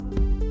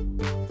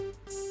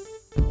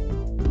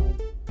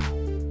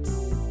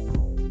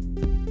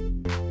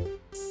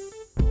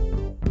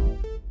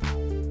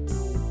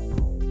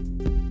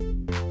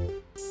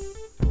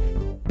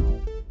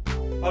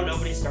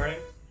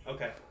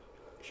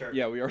start.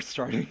 Yeah, we are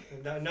starting.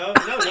 No,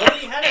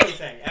 nobody had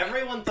anything.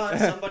 Everyone thought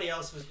somebody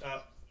else was.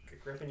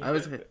 Griffin, I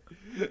was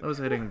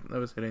hitting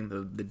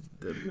the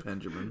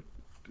Benjamin.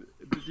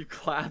 Did you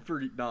clap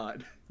or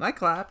not? I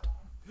clapped.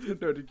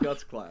 No, did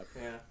Gus clap?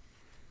 Yeah.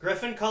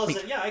 Griffin calls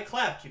it. Yeah, I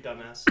clapped, you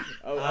dumbass.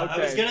 Oh, okay. I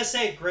was gonna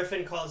say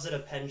Griffin calls it a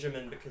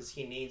Benjamin because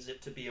he needs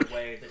it to be a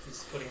way that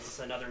he's putting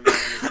another man in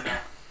his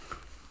mouth.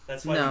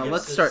 That's why. No,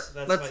 let's start.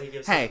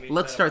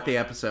 Let's start the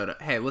episode.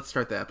 Hey, let's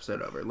start the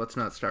episode over. Let's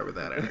not start with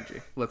that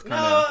energy. Let's kind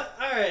of.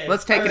 No, all right.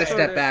 Let's take it a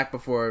step back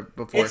before.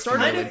 It's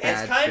kind of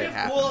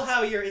happens. cool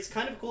how you're. It's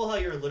kind of cool how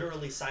you're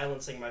literally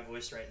silencing my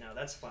voice right now.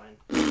 That's fine.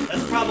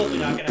 That's probably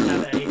not gonna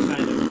have any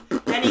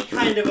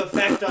kind of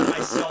effect on my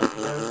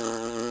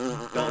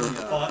self-worth. Dumb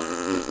fuck.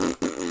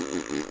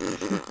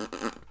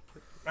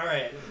 All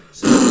right.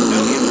 So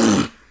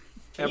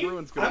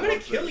Everyone's gonna. I'm gonna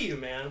kill you,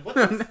 man.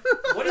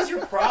 What is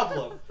your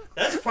problem?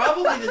 That's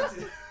probably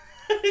the.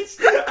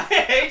 I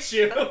hate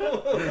you.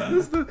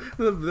 This is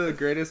the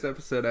greatest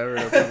episode ever.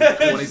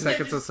 20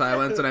 seconds of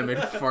silence, and I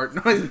made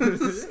fart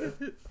noises.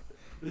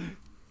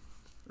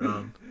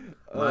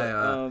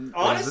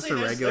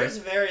 Honestly, there's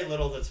very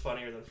little that's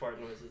funnier than fart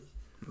noises.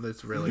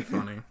 That's really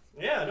funny.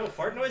 Yeah, no,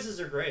 fart noises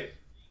are great.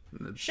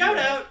 Shout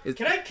out!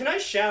 Can I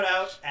shout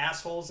out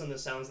assholes and the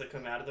sounds that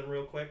come out of them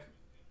real quick?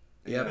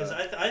 Yeah. Because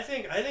I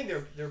think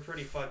they're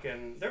pretty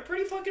fucking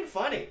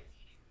funny.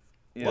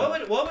 Yeah.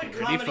 What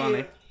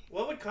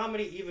would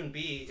comedy even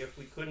be if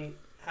we couldn't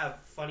have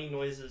funny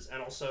noises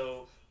and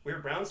also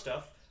weird brown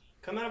stuff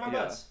come out of our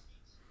butts?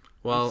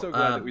 Well, I'm so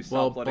glad that we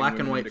stopped letting black and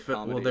women white. into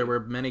comedy. Well, there were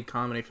many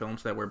comedy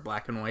films that were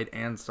black and white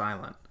and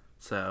silent,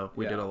 so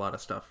we did a lot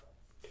of stuff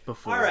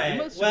before. All right.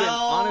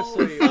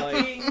 Honestly,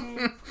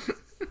 fucking...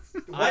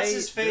 What's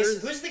his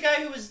face? Who's the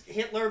guy who was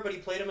Hitler but he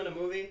played him in a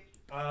movie?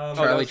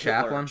 Charlie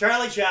Chaplin.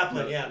 Charlie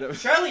Chaplin, yeah.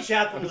 Charlie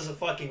Chaplin was a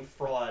fucking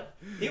fraud.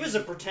 He was a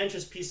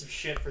pretentious piece of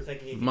shit for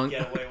thinking he could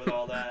get away with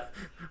all that.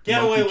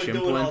 Get away with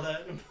doing all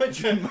that.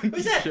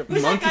 Who's that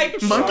guy?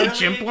 Monkey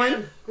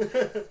Chimplin?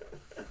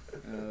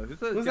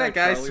 Who's that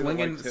guy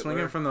swinging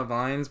from the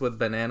vines with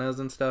bananas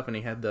and stuff, and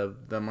he had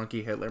the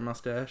monkey Hitler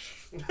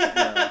mustache?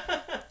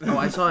 Oh,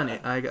 I saw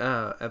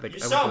You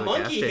saw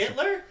Monkey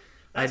Hitler?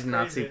 I did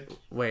not see.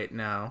 Wait,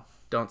 no,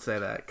 don't say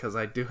that, because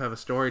I do have a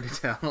story to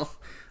tell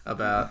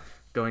about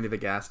going to the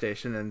gas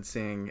station and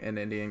seeing an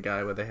Indian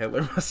guy with a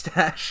Hitler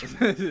mustache.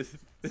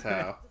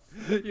 So.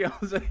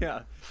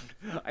 Yeah.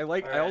 I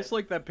also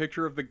like that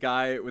picture of the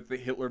guy with the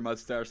Hitler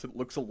mustache that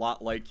looks a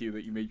lot like you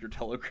that you made your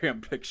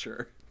Telegram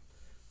picture.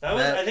 That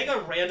was, I think,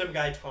 a random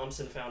guy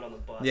Thompson found on the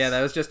bus. Yeah,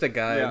 that was just a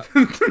guy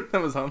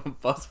that was on the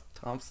bus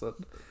with Thompson.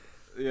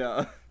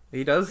 Yeah.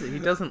 He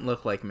doesn't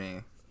look like me.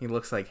 He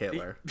looks like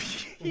Hitler.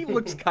 He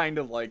looks kind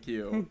of like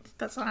you.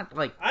 That's not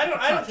like. I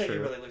don't think he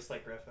really looks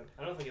like Griffin.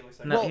 I don't think he looks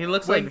like. No, he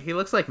looks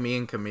like me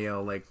and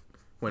Camille. Like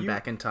went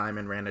back in time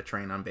and ran a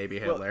train on Baby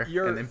Hitler,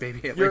 and then Baby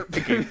Hitler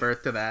gave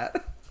birth to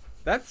that.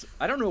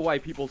 I don't know why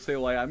people say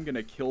like I'm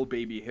gonna kill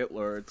Baby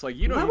Hitler. It's like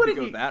you don't need to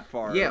go that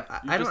far. Yeah,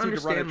 I don't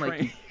understand.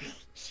 Like,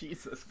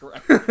 Jesus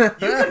Christ. You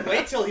could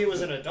wait till he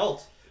was an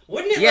adult.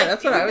 Wouldn't it? Yeah,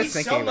 that's what I was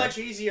thinking. It would be so much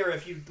easier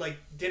if you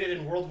did it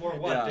in World War I.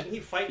 Yeah. Didn't he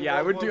fight in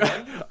World War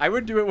I? I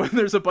would do it when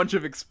there's a bunch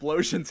of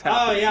explosions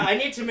happening. Oh yeah, I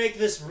need to make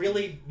this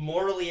really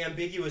morally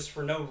ambiguous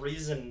for no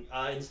reason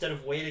instead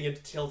of waiting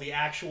until the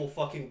actual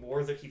fucking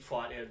war that he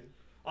fought in.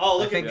 Oh,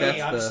 look at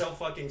me! I'm so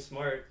fucking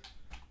smart.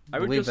 I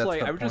would just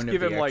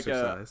give him like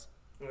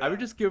I would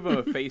just give him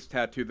a face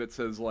tattoo that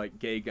says like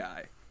 "gay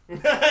guy."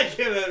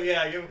 give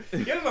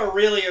him a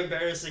really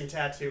embarrassing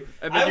tattoo.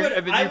 I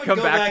would go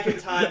back in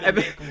time and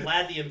make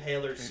Vlad the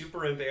Impaler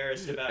super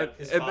embarrassed about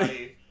his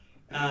body.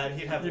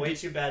 He'd have way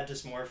too bad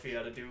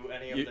dysmorphia to do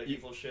any of the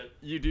evil shit.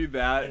 You do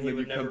that, and he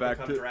would never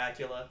become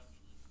Dracula.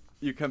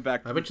 You come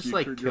back to the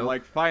future, you're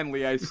like,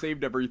 finally, I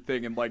saved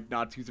everything, and like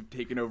Nazis have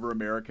taken over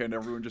America, and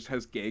everyone just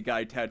has gay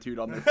guy tattooed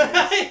on their face.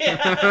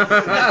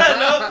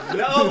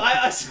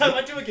 I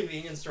went to a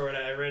convenience store and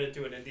I ran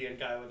into an Indian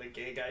guy with a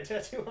gay guy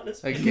tattoo on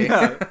his face.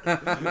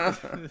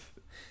 That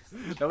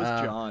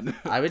was John.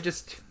 I would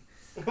just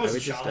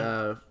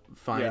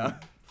find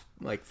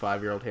like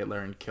 5-year-old Hitler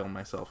and kill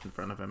myself in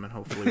front of him and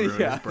hopefully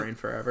ruin his brain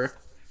forever.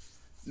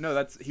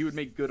 No, he would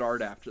make good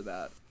art after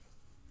that.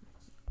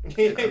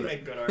 He'd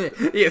make good art.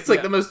 Yeah, it's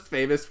like the most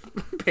famous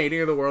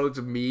painting of the world. It's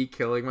me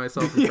killing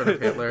myself in front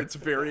of Hitler. It's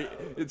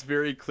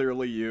very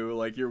clearly you.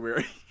 Like you're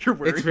wearing.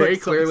 It's very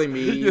like clearly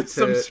me.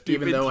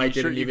 Even though I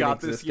didn't even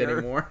exist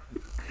anymore.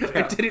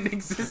 I didn't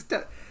exist.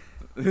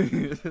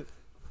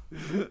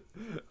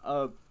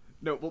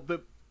 No, well,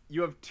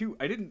 you have two.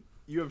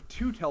 You have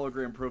two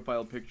Telegram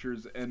profile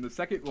pictures, and the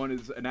second one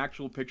is an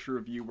actual picture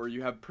of you where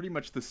you have pretty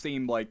much the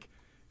same like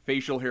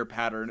facial hair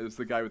pattern as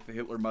the guy with the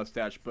Hitler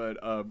mustache, but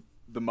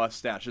the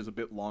mustache is a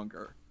bit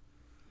longer.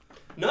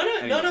 None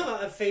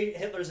of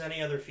Hitler's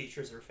any other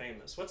features are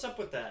famous. What's up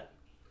with that?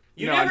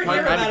 You never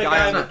hear about a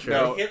guy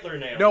with Hitler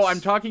nails. No, I'm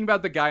talking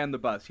about the guy on the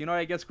bus. You know,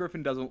 I guess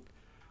Griffin doesn't.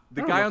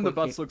 The guy on the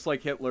bus looks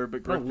like Hitler,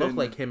 but Griffin don't look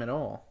like him at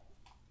all.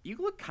 You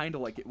look kind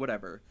of like it.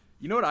 Whatever.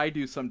 You know what I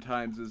do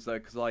sometimes is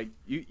because like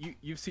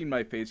you've seen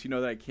my face, you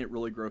know that I can't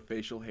really grow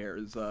facial hair.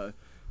 Is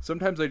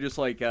sometimes I just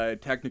like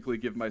technically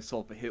give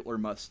myself a Hitler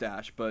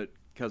mustache, but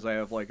because I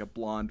have like a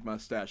blonde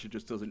mustache, it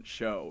just doesn't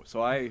show.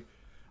 So I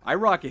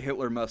rock a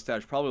Hitler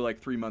mustache probably like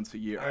 3 months a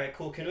year. All right,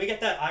 cool. Can we get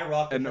that I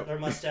rock a Hitler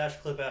mustache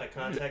clip out of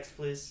context,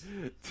 please?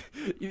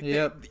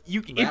 Yep.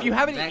 If you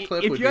have it, that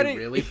clip would be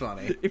really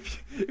funny.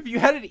 If you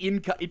had it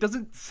it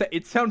doesn't.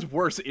 It sounds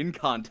worse in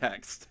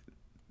context.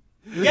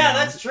 Yeah,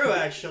 that's true,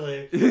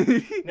 actually.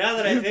 Now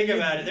that I think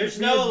about it,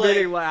 there's no,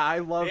 like... I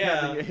love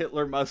having a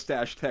Hitler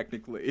mustache,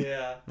 technically.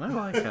 Yeah. I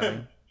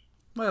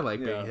like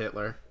being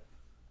Hitler.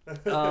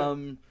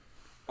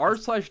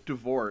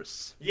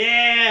 r/divorce.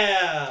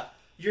 Yeah!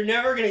 You're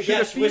never gonna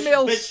guess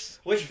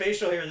which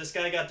facial hair this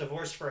guy got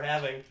divorced for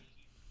having.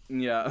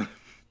 Yeah.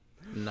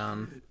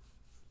 None.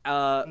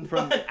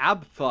 From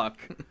Abfuck.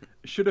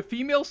 Should a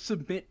female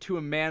submit to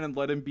a man and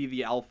let him be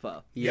the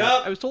alpha? Yep.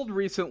 I was told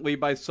recently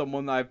by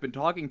someone that I've been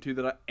talking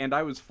to and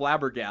I was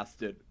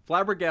flabbergasted.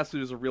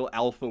 Flabbergasted is a real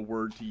alpha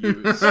word to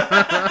use.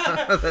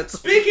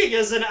 Speaking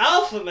as an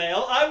alpha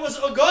male, I was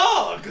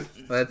agog.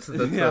 That's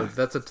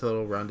a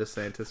total Ron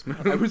DeSantis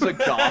move. I was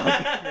agog.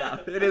 Yeah,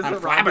 it is. I'm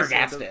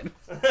flabbergasted.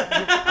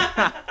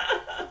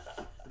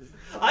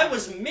 I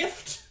was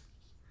miffed.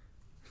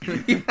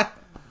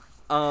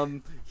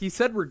 He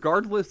said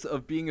regardless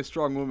of being a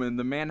strong woman,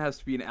 the man has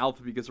to be an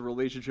alpha because a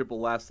relationship will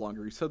last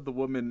longer. He said the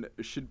woman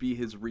should be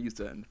his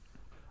reason.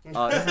 It's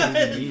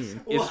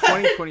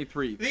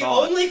 2023. The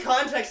only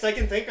context I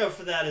can think of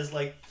for that is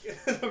like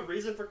the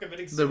reason for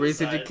committing suicide. The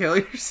reason to kill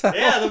yourself.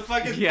 Yeah, the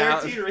fucking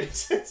 13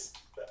 reasons.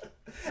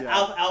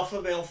 Yeah.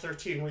 Alpha male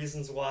 13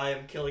 reasons why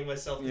I'm killing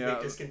myself because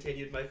they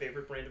discontinued my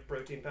favorite brand of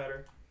protein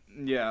powder.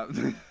 Yeah.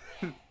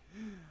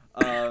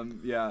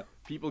 Yeah.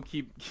 People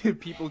keep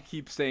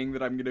saying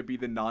that I'm gonna be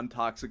the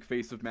non-toxic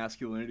face of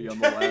masculinity on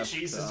the left.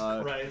 Jesus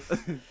Christ!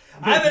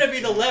 I'm gonna be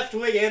the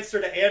left-wing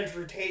answer to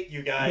Andrew Tate,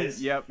 you guys.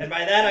 Yep. And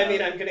by that I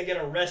mean I'm gonna get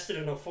arrested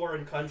in a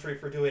foreign country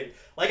for doing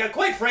like a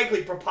quite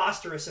frankly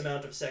preposterous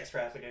amount of sex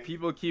trafficking.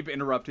 People keep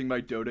interrupting my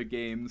Dota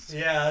games.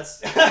 Yeah,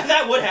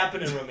 that would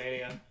happen in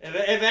Romania.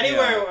 If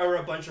anywhere where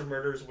a bunch of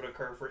murders would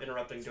occur for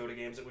interrupting Dota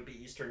games, it would be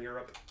Eastern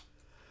Europe.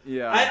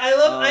 Yeah.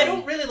 I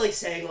don't really like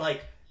saying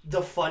like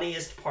the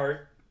funniest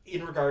part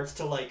in regards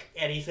to like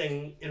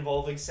anything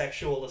involving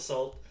sexual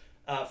assault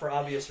for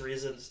obvious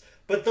reasons.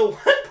 But the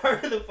one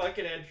part of the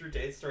fucking Andrew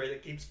Tate story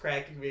that keeps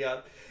cracking me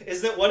up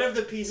is that one of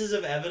the pieces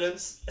of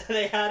evidence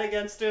they had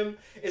against him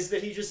is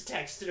that he just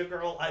texted a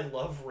girl, "I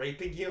love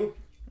raping you."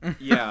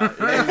 Yeah.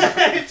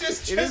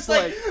 It's just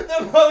like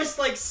the most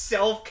like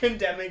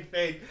self-condemning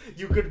thing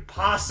you could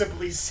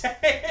possibly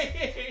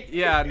say.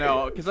 Yeah,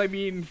 no, because I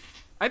mean,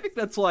 I think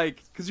that's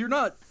like, because you're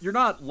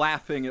not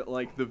laughing at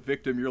like the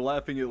victim, you're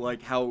laughing at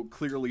like how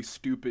clearly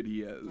stupid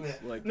he is. Yeah.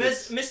 Like,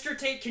 Mr.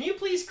 Tate, can you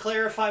please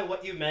clarify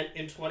what you meant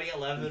in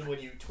 2011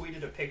 when you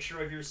tweeted a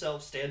picture of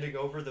yourself standing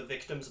over the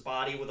victim's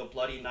body with a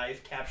bloody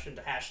knife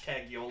captioned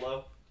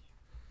 #YOLO?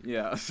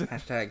 Yeah.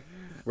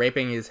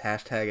 Raping is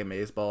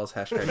 #amazeballs,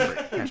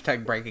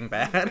 hashtag Breaking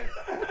Bad.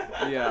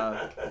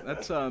 Yeah,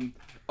 that's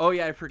Oh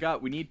yeah, I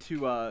forgot. We need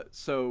to.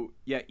 So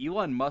yeah,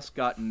 Elon Musk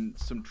got in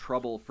some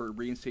trouble for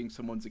reinstating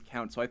someone's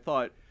account. So I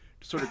thought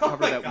to sort of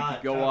cover that, we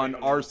could go on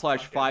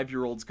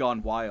r/5-year-olds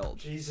gone wild.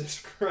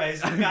 Jesus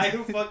Christ, the guy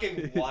who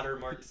fucking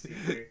watermarked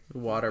CP.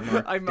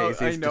 Watermarked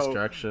Daisy's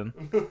destruction.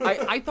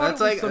 I thought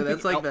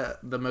that's like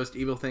the most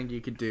evil thing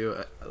you could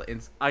do.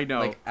 I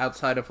know. Like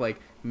outside of like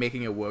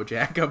making a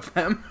Wojak of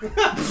them.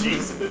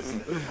 Jesus,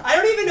 I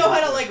don't even know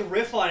how to like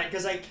riff on it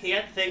because I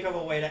can't think of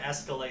a way to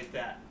escalate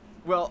that.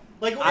 Well,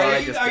 like,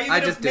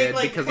 I just did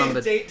because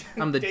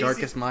I'm the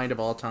darkest mind of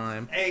all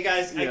time. Hey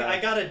guys, yeah. I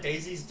got a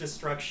Daisy's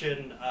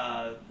Destruction.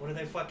 What are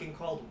they fucking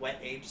called? Wet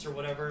apes or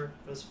whatever.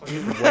 Those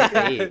fucking wet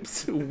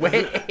apes.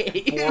 Wet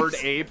apes. Bored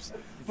apes.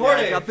 Bored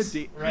apes.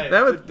 Right.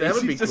 That would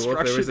be cool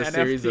if there was a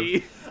series of.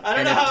 I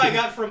don't know how I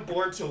got from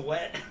bored to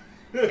wet.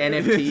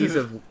 NFTs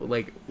of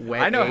like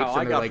wet apes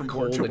and they're like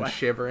cold and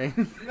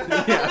shivering.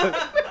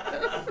 Yeah.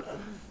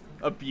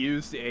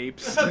 Abused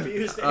apes.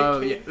 Abused apes. Oh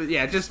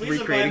yeah, just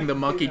please recreating the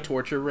monkey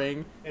torture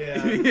ring.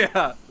 Yeah.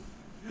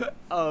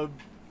 Yeah.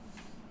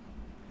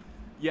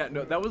 Yeah,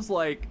 no, that was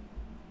like,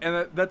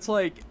 and that's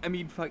like, I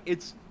mean, fuck,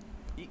 it's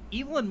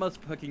Elon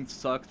Musk fucking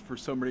sucks for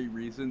so many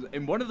reasons,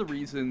 and one of the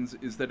reasons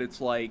is that it's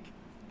like,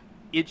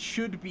 it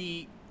should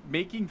be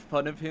making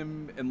fun of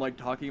him and like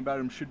talking about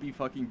him should be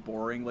fucking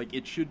boring. Like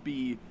it should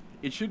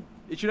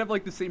have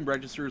like the same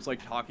register as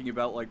like talking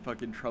about like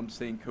fucking Trump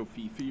saying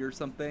Kofifi or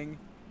something.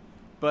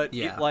 But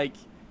yeah. It, like,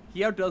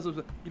 he outdoes it.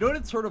 You know what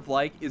it's sort of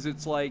like?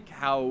 It's like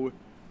how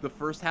the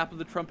first half of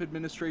the Trump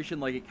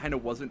administration, like, it kind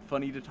of wasn't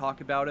funny to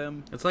talk about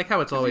him. It's like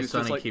how It's Always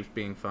Sunny keeps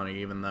being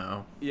funny, even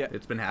though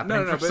it's been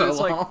happening for so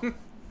long. Like,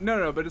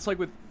 no, but it's like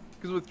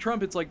because with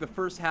Trump, it's like the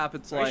first half,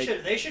 it's like...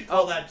 They should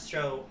call that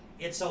show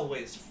It's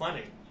Always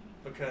Funny,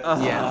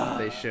 because... Yeah,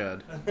 they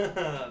should.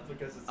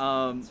 Because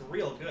it's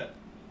real good.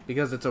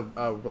 Because it's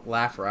a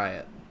laugh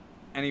riot.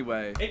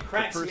 Anyway, it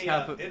cracks me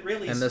up. It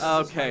really. And this,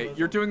 okay,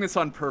 you're doing this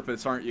on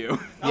purpose, aren't you?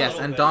 Yes,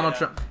 and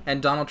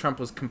Donald Trump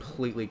was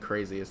completely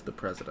crazy as the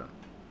president.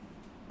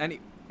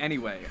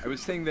 Anyway, I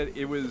was saying that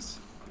it was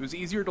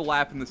easier to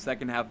laugh in the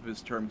second half of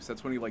his term because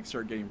that's when he like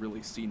started getting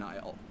really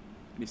senile,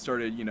 and he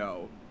started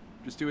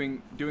just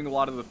doing a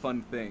lot of the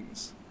fun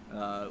things,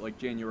 like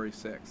January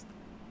 6th.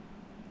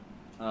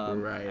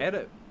 Right. I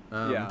had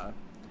yeah.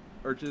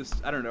 Or just,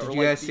 I don't know. Did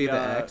you guys see the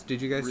X?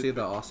 Did you guys see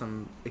the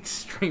awesome,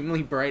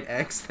 extremely bright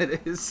X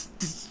that is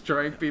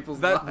destroying people's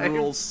lives? That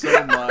rules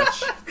so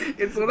much.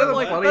 It's one of the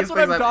funniest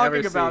things I've ever seen. That's what I'm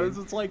talking about.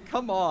 It's like,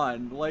 come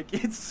on. Like,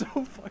 it's so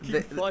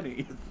fucking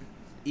funny.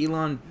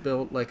 Elon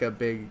built like a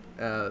big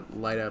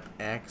light up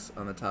X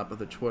on the top of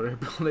the Twitter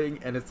building,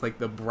 and it's like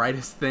the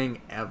brightest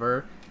thing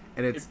ever.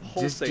 And it's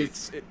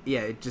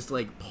it just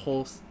like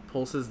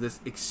pulses this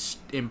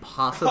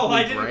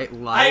impossibly bright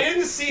light. I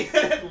didn't see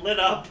that it lit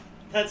up.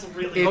 That's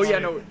really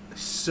funny.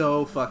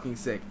 So fucking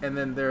sick. And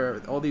then there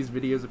are all these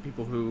videos of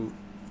people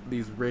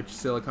these rich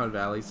Silicon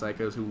Valley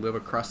psychos who live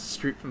across the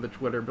street from the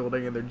Twitter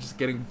building, and they're just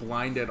getting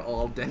blinded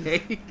all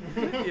day.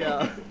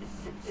 Yeah.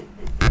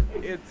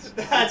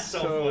 That's so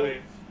funny.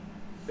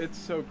 It's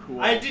so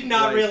cool. I did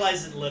not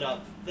realize it lit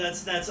up.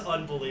 That's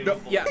unbelievable.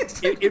 No, yeah,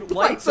 it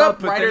lights up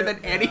brighter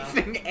than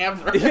anything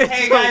ever.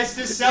 Hey guys,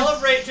 to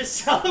celebrate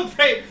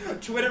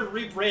Twitter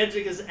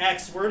rebranding as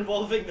X, we're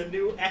involving the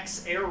new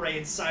X air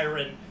raid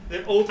siren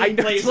that only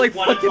plays at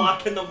 1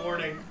 o'clock in the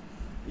morning.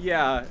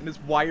 Yeah, and it's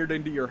wired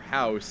into your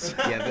house.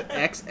 Yeah, the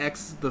X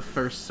is the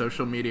first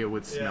social media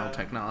with smell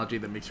technology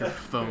that makes your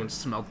phone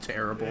smell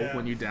terrible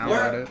when you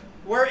download it.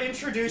 We're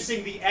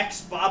introducing the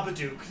X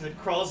Babadook that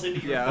crawls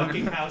into your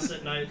fucking house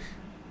at night.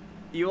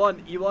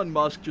 Elon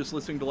Musk just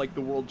listening to like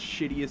the world's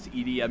shittiest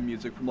EDM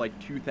music from like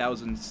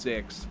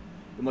 2006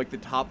 in like the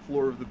top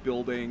floor of the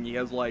building. He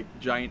has like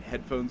giant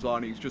headphones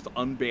on. He's just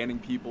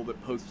unbanning people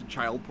that posted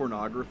child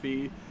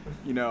pornography,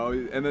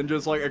 and then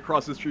just like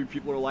across the street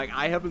people are like,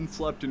 I haven't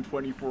slept in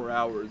 24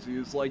 hours. He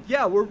was like,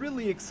 yeah, we're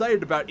really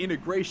excited about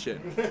integration.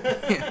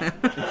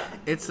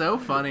 It's so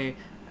funny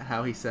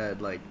how he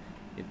said like,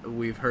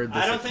 we've heard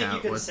this. I don't think you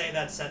can say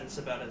that sentence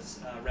about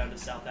around a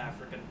South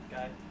African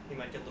guy. He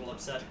might get a little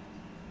upset.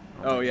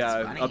 Oh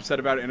yeah, upset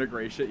about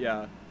integration.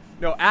 Yeah,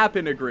 no, app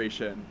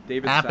integration.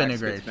 David Sachs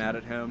gets mad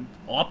at him.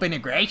 App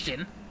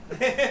integration.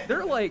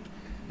 There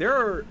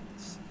are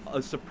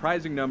a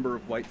surprising number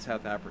of white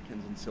South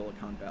Africans in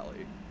Silicon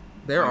Valley.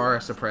 There are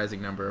a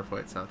surprising number of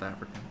white South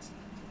Africans.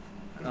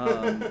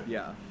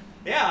 Yeah.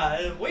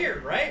 Yeah,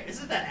 weird, right?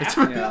 Isn't that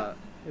Africa?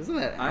 Yeah. Isn't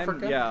that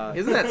Africa? Yeah.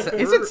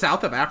 Isn't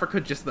South of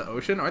Africa just the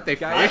ocean? Aren't they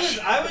fish?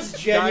 I was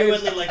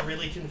genuinely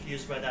really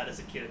confused by that as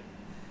a kid.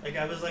 Like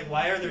I was like,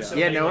 why are there so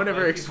many? No one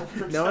ever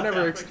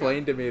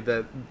explained to me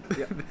that.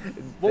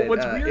 Well,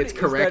 what's weird it's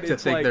correct to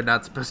think they're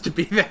not supposed to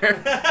be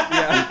there.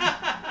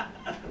 Yeah.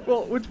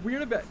 Well, what's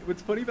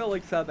funny about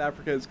like South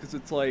Africa is because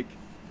it's like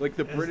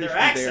the British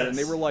were there and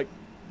they were like,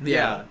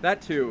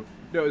 that too.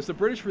 No, it's the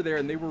British were there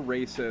and they were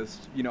racist,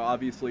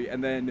 obviously,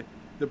 and then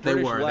the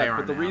British left.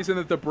 But the reason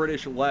that the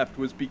British left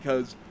was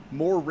because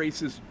more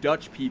racist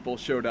Dutch people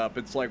showed up.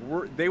 It's like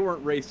they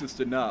weren't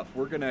racist enough.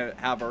 We're gonna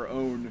have our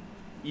own,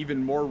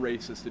 even more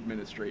racist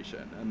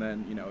administration, and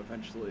then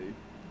eventually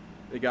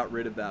they got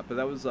rid of that. But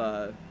that was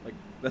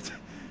that's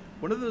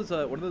one of those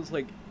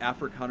like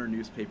Afrikaner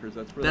newspapers.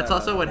 That's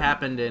also what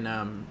happened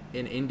in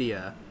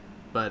India,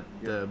 but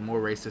the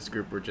more racist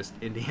group were just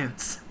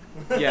Indians.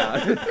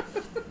 Yeah.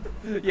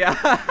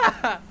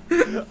 Yeah.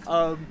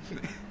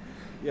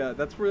 Yeah,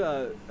 that's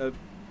where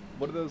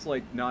one of those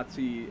like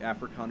Nazi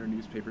Afrikaner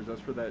newspapers.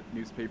 That's where that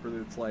newspaper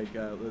that's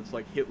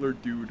like Hitler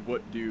dude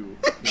what do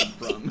came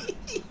from.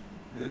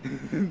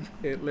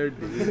 Hitler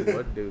dude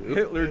what do?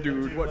 Hitler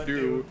dude what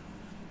do?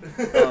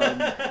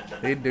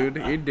 Hey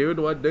dude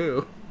what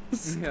do?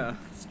 Yeah,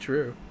 it's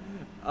true.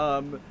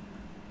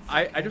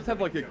 I just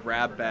have like a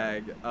grab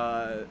bag.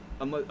 Are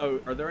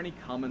there any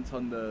comments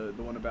on the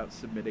one about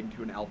submitting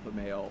to an alpha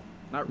male?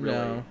 Not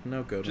really.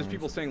 No good. Just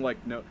people saying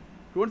like no.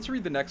 Who wants to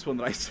read the next one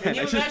that I sent?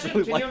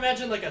 Can you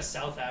imagine like a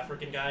South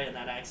African guy in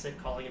that accent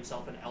calling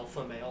himself an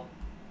alpha male?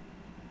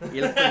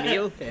 Alpha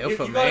male?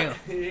 Alpha male.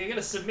 You're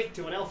gonna submit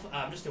to an alpha.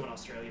 I'm just doing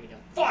Australian again.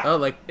 Fuck! Oh,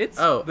 like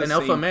an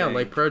alpha male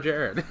like Pro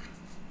Jared.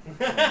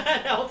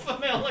 An alpha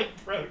male like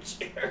Pro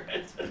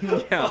Jared.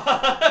 Yeah.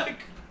 Fuck.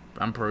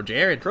 I'm Pro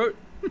Jared. Pro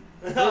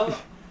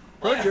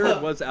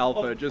Jared was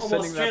alpha. Just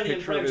sending that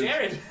picture of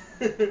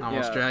his... I'm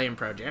Australian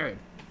Pro Jared.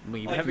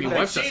 My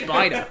wife's a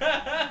spider.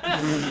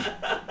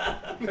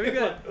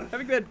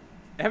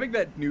 having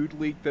that nude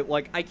leak that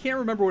like I can't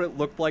remember what it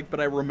looked like, but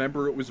I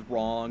remember it was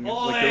wrong. Oy!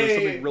 Like there was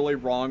something really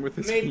wrong with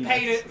his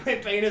penis. My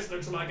penis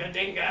looks like a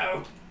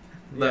dingo.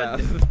 Yeah.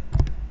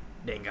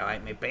 Dingo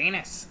ate my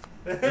penis.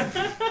 Oh,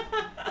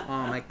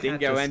 my cat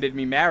Dingo ended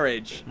me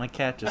marriage. My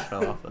cat just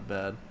fell off the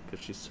bed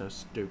because she's so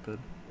stupid.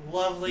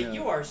 Lovely,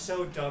 you are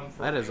so dumb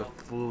for that real. Is a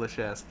foolish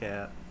ass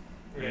cat.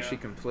 Yeah. And she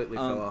completely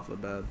fell off the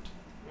bed.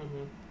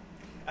 Mm-hmm.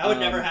 That would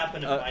never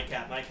happen to my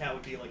cat. My cat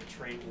would be like a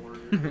trained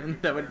warrior.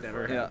 That would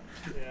never happen.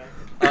 Yeah.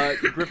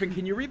 Griffin,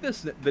 can you read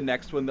the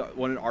next one, the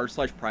one in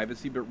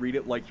r/privacy, but read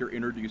it like you're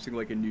introducing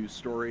like a news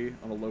story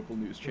on a local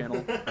news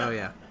channel? Oh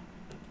yeah.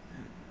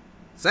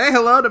 Say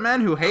hello to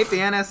men who hate the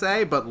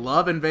NSA but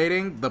love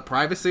invading the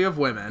privacy of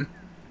women.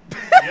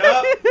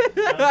 Yep.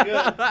 Sounds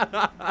good.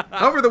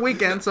 Over the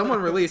weekend,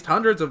 someone released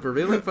hundreds of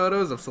revealing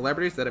photos of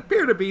celebrities that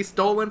appear to be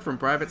stolen from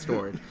private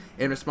storage.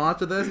 In response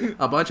to this,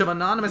 a bunch of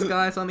anonymous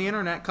guys on the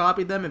internet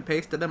copied them and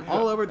pasted them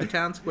all over the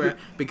town square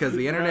because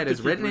the internet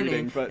is written in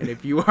ink, and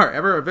if you are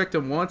ever a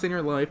victim once in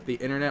your life, the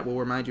internet will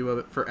remind you of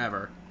it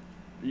forever.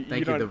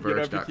 Thank you,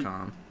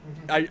 TheVerge.com.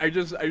 I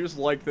just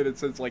like that it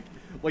says like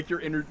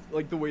you're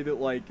like the way that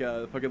like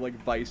fucking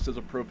like Vice does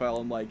a profile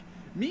and like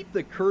meet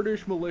the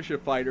Kurdish militia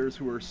fighters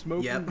who are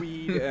smoking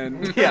weed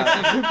and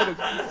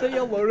say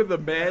hello to the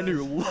men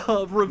who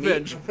love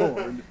revenge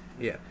porn.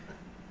 Yeah.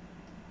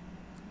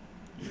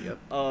 Yep.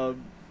 Quote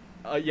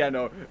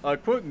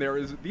in there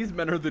is, "These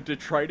men are the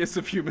detritus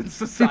of human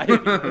society."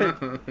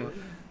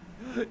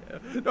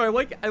 No, I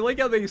like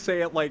how they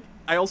say it. Like,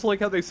 I also like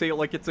how they say it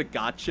like it's a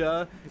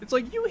gotcha. It's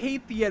like, you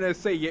hate the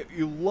NSA, yet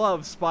you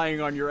love spying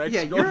on your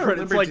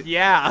ex-girlfriend. It's like,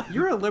 yeah,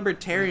 you're a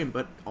libertarian,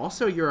 but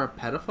also you're a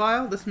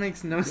pedophile. This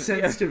makes no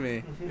sense to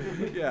me.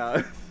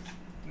 Yeah.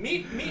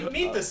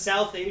 Meet the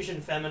South Asian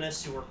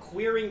feminists who are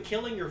queering,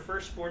 killing your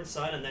firstborn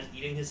son, and then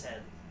eating his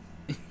head.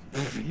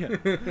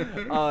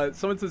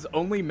 Someone says,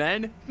 only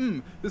men?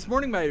 This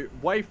morning my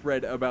wife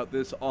read about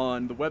this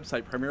on the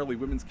website, primarily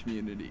women's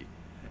community.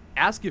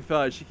 Asked if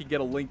she could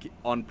get a link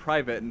on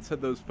private and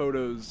said those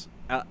photos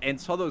and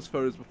saw those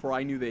photos before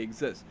I knew they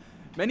exist.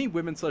 Many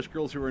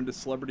women/girls who are into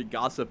celebrity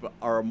gossip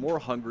are more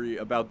hungry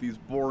about these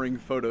boring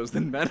photos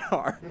than men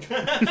are.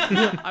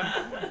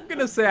 I'm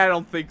gonna say I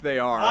don't think they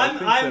are. I'm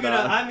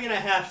gonna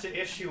have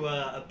to issue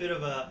a bit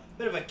of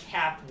a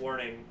cap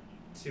warning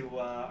to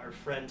our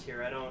friend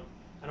here. I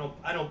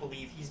don't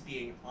believe he's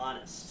being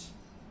honest.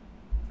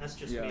 That's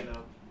just me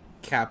though.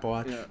 Cap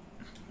watch.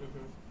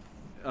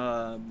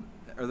 Yeah.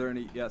 Are there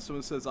any? Yeah,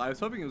 someone says, I was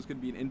hoping it was going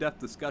to be an in-depth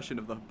discussion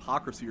of the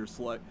hypocrisy or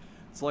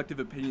selective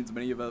opinions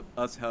many of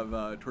us have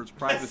towards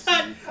privacy.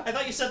 I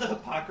thought you said the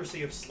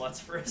hypocrisy of sluts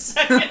for a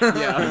second.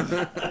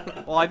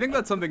 Yeah. Well, I think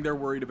that's something they're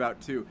worried about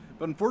too.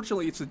 But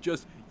unfortunately, it's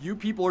just, you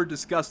people are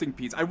disgusting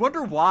piece. I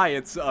wonder why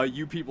it's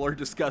you people are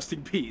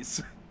disgusting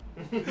piece.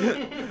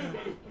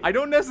 I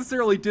don't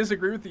necessarily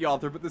disagree with the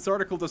author, but this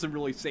article doesn't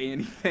really say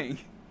anything.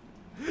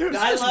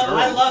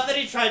 I love that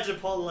he tried to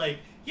pull like,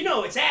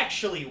 it's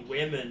actually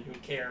women who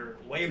care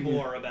way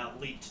more about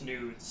leaked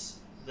nudes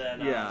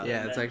than it's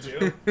men actually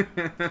do.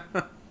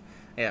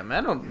 Yeah,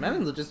 men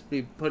will just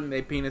be putting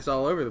their penis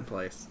all over the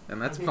place,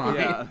 and that's fine.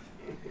 Yeah.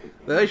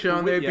 They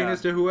showing their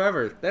penis to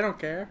whoever. They don't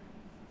care.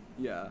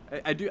 Yeah,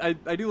 I do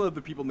love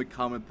the people in the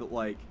comment that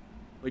like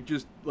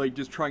just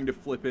trying to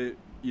flip it.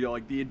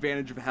 Like the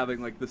advantage of having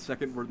like the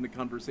second word in the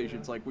conversation.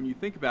 It's like, when you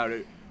think about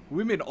it,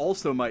 women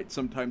also might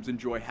sometimes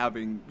enjoy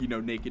having,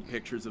 naked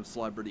pictures of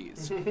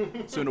celebrities.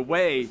 So in a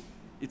way,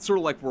 it's sort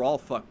of like we're all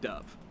fucked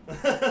up.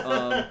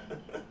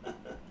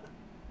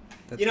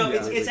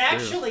 It's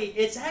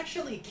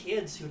actually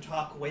kids who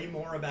talk way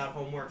more about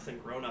homework than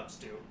grown-ups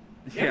do.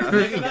 You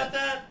ever think about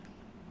that?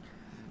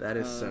 That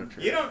is so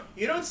true.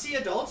 You don't see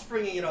adults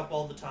bringing it up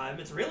all the time.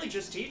 It's really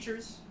just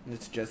teachers.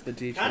 It's just the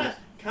teachers.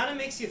 Kind of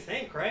makes you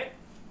think, right?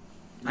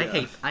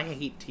 Yeah. I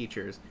hate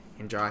teachers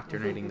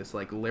indoctrinating this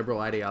like liberal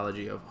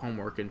ideology of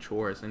homework and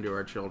chores into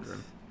our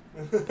children.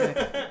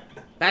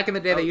 Back in the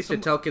day, they used to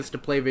tell kids to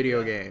play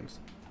video games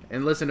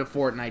and listen to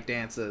Fortnite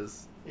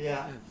dances.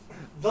 Yeah,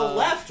 the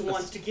left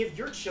wants to give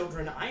your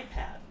children an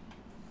iPad.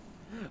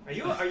 Are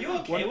you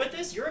okay with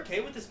this? You're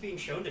okay with this being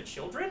shown to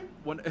children?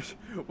 One of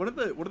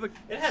the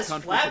it has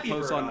Flappy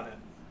Bird on it.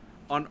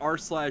 On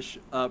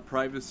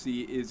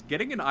r/privacy is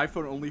getting an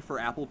iPhone only for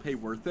Apple Pay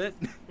worth it?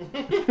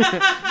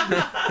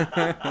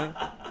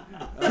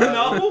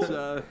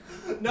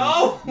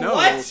 No.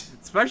 What?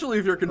 Especially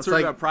if you're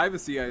concerned about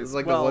privacy. It's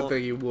like the one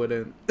thing you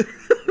wouldn't.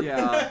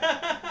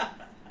 Yeah.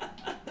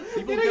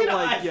 People get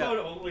like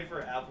iPhone only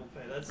for Apple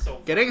Pay. That's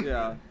so funny.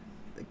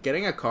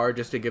 Getting a car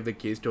just to give the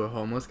keys to a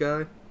homeless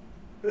guy.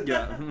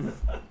 Yeah.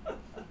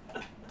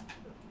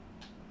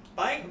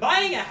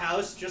 Buying a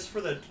house just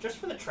for the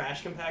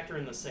trash compactor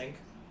in the sink.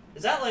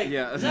 Is that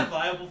is that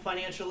viable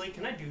financially?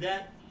 Can I do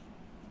that?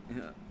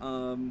 Yeah.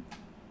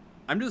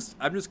 I'm just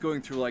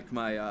going through like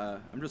my my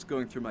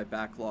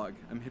backlog.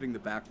 I'm hitting the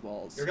back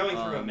walls. You're going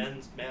through a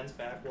man's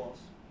back walls.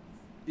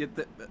 Yeah,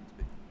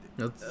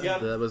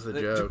 that was the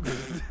joke.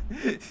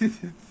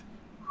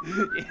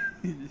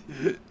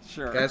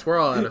 Sure. Guys, we're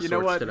all out of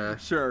sorts today.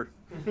 Sure.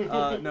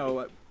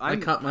 No, I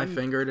cut my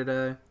finger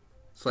today.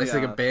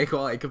 Slicing a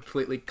bagel, I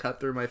completely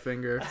cut through my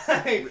finger.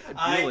 I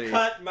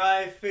cut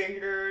my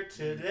finger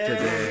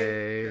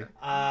today.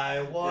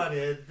 I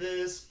wanted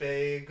this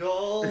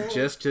bagel.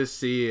 Just to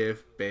see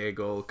if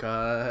bagel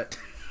cut.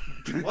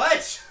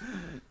 What?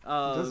 It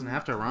doesn't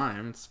have to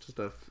rhyme. It's just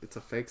it's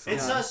a fake song.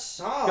 It's a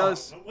song.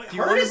 Gus,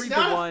 Hurt is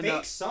not a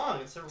fake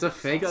song. It's a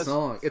fake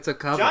song. It's a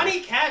cover.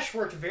 Johnny Cash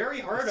worked very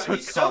hard on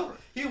it.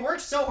 He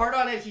worked so hard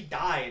on it, he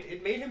died.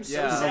 It made him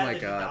so sad that he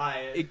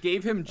died. It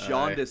gave him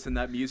jaundice in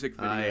that music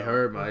video. I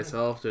hurt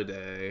myself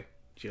today.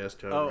 Just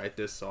to write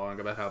this song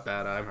about how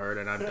bad I'm hurt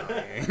and I'm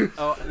dying.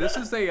 This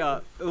is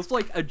it was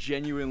like a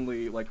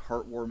genuinely like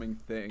heartwarming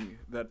thing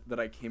that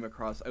I came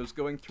across. I was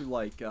going through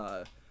like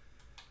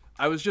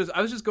I was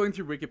just going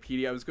through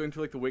Wikipedia. I was going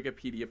through like the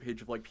Wikipedia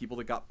page of like people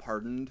that got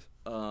pardoned.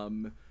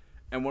 And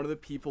one of the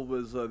people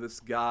was this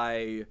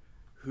guy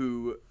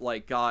who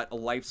like got a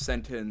life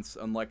sentence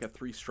on like a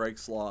 3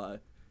 strikes law.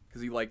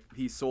 Because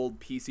he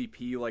sold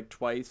PCP like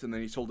twice, and then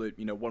he sold it,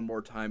 one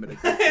more time at a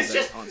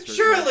concert.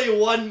 Surely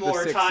one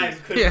more time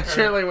couldn't hurt.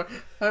 Surely.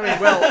 I mean,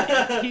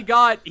 well, he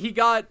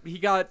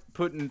got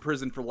put in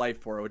prison for life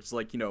for it, which is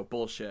like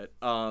bullshit.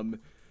 But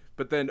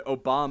then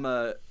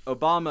Obama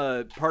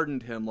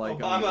pardoned him. Like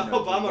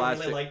Obama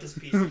really liked his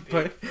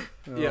PCP.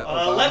 Yeah.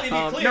 Let me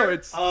be clear.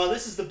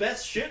 This is the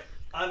best shit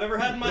I've ever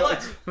had in my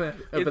life. But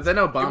then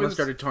Obama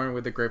started touring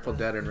with the Grateful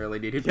Dead and really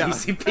needed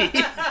PCP.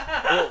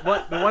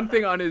 Well, the one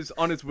thing on his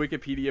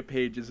Wikipedia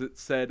page is it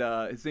said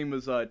his name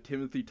was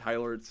Timothy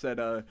Tyler. It said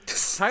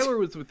Tyler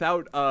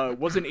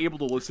wasn't able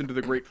to listen to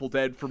the Grateful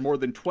Dead for more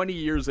than 20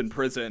 years in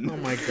prison. Oh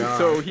my god!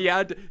 So he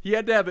had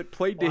to have it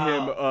played to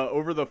him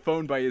over the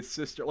phone by his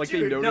sister. Like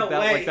they noted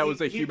like that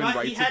was a human rights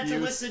abuse. He had to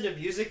listen to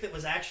music that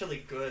was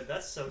actually good.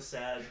 That's so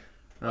sad.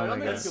 I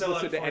don't think he could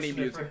listen to any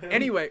music.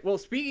 Anyway, well,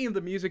 speaking of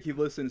the music he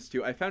listens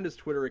to, I found his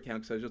Twitter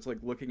account because I was just like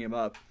looking him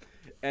up,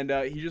 and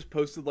he just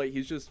posted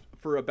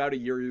for about a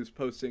year he was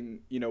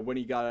posting. When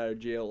he got out of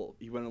jail,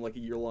 he went on like a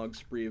year-long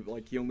spree of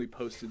like he only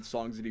posted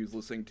songs that he was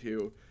listening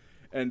to,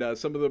 and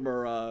some of them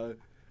are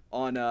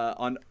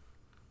on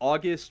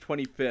August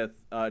 25th,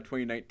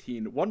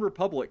 2019, One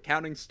Republic,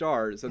 Counting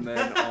Stars, and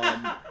then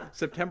on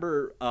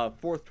September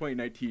 4th,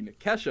 2019,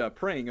 Kesha,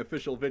 Praying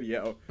official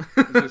video.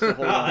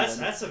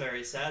 That's a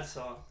very sad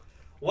song.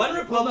 One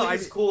Republic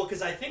is cool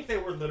because I think they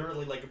were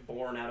literally like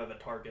born out of a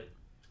Target.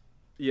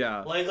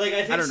 Yeah. Like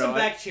I think some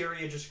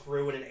bacteria just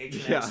grew in an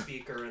H&M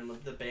speaker and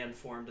the band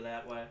formed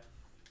that way.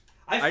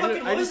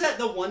 What was that?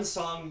 The one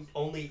song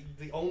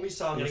the only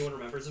song anyone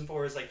remembers him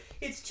for is like,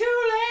 "It's too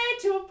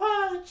late to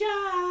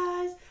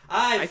apologize."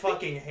 I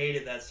fucking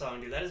hated that song,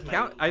 dude. That is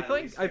my I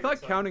thought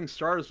song. Counting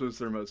Stars was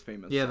their most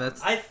famous. Yeah, song.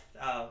 that's.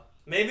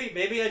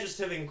 Maybe I just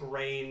have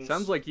ingrained.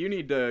 Sounds like you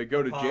need to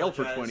go to jail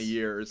for 20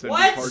 years. And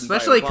what?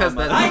 Especially because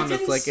that song I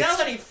didn't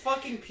sell any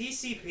fucking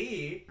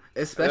PCP.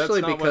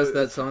 Especially because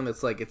that song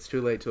that's like, "It's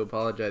too late to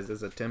apologize"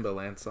 is a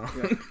Timbaland song.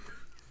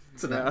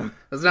 Yeah.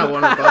 That's not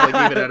One Republic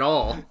even at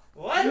all.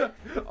 What?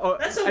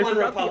 That's a One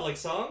Republic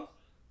song.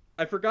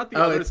 I forgot the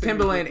other it's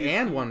Timbaland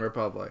and One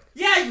Republic.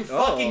 Yeah, you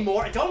fucking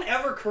moron. Don't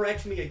ever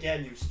correct me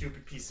again, you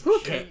stupid piece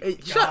of shit. Okay,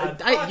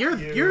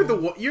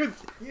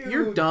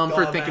 you're dumb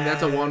for thinking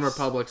that's a One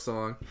Republic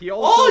song.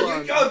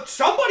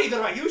 Somebody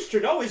that I used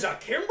to know is a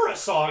Kimbra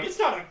song. It's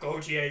not a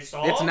Gautier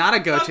song. It's not a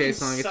Gautier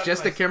song. It's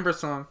just a Kimbra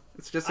song.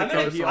 It's just a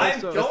Kimbra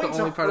song. That's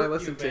the only part I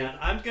listen to.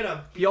 I'm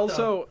gonna. He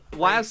also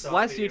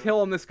last detail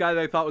on this guy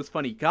that I thought was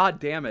funny. God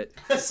damn it!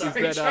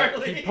 Sorry,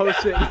 Charlie. He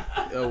posted.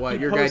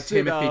 Your guy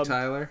Timothy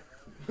Tyler.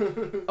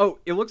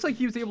 It looks like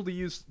he was able to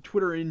use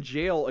Twitter in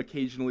jail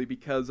occasionally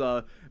because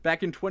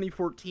back in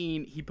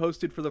 2014 he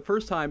posted for the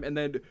first time, and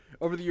then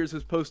over the years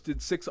has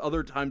posted 6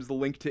 other times the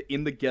link to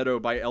 "In the Ghetto"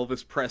 by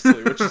Elvis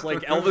Presley, which is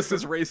like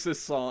Elvis's racist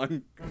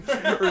song,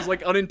 or is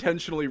like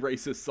unintentionally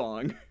racist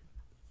song.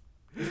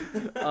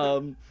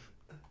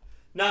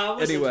 No,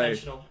 it was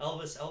intentional.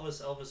 Elvis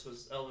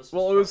was.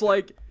 Well, it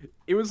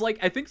was like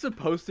I think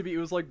supposed to be. It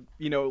was like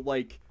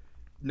like.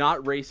 Not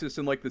racist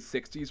in like the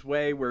 60s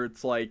way where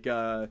it's like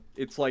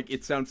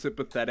it sounds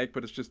sympathetic,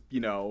 but it's just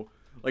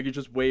like it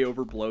just way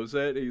overblows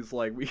it. He's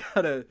like,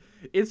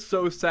 it's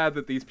so sad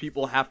that these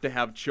people have to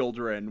have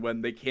children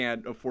when they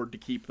can't afford to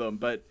keep them,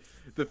 but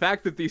the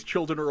fact that these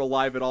children are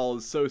alive at all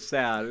is so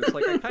sad. It's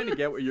like, I kind of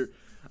get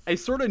I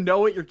sort of know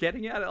what you're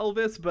getting at,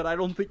 Elvis, but I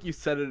don't think you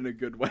said it in a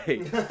good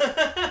way.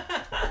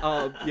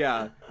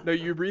 Yeah. No,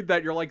 you read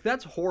that, you're like,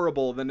 that's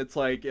horrible. Then it's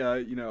like,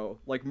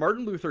 like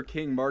Martin Luther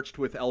King marched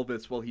with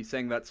Elvis while he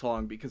sang that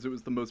song because it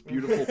was the most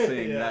beautiful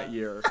thing that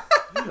year.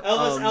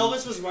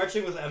 Elvis was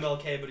marching with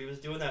MLK, but he was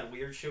doing that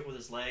weird shit with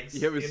his legs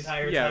the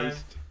entire time.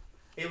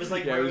 It was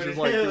like, it was just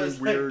like doing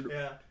weird.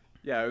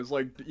 Yeah, it was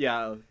like,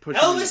 pushing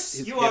Elvis,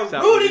 his you are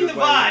ruining the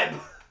vibe.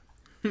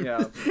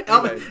 Yeah.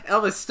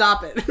 Elvis,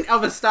 stop it.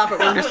 Elvis, stop it.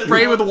 We're going to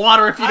spray with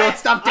water if you don't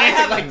stop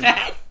dancing like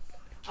that.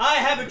 I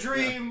have a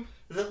dream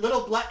that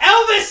little black...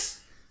 Elvis,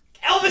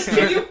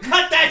 can you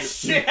cut that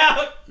shit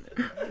out?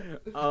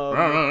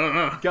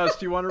 Gus,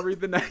 do you want to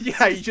read the next?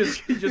 Yeah, he's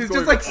just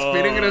going, like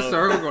spinning in a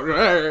circle going,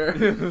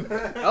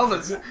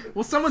 Elvis,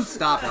 will someone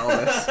stop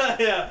Elvis?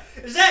 Yeah.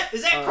 Is that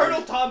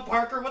Colonel Tom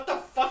Parker? What the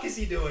fuck is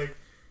he doing?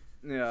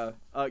 Yeah.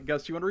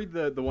 Gus, do you want to read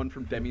the one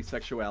from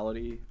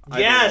Demisexuality?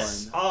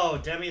 Yes! Oh,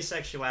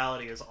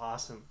 Demisexuality is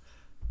awesome.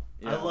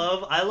 Yeah.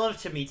 I love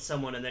to meet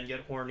someone and then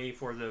get horny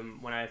for them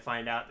when I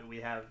find out that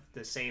we have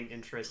the same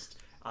interest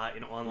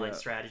in online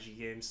strategy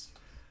games.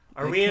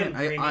 Are we in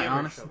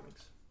premium or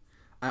showings?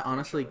 I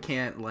honestly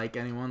can't like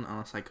anyone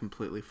unless I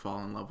completely fall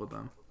in love with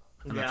them.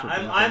 And that's what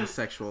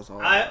demisexual is all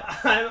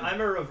about. I'm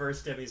a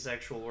reverse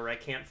demisexual where I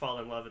can't fall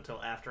in love until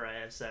after I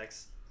have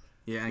sex.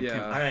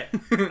 Yeah.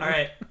 All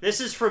right. This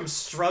is from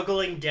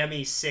Struggling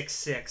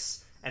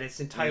Demi66, and it's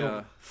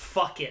entitled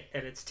 "Fuck It,"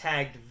 and it's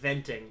tagged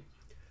venting.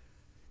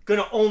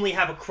 Gonna only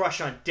have a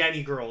crush on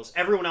demigirls.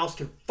 Everyone else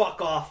can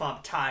fuck off.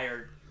 I'm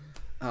tired.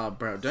 Oh,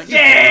 bro, don't you?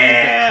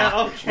 Okay.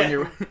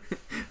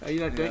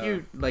 Don't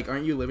you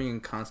aren't you living in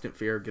constant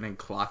fear of getting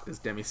clocked as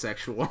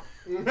demisexual?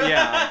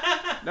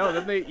 Yeah. No,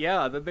 then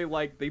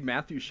they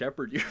Matthew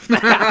Shepard you.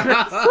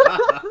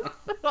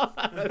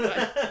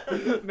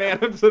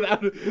 Man, so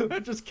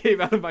that just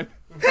came out of my.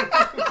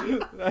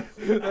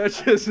 That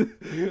just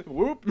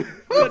whoop.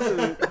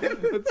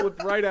 That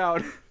slipped right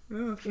out.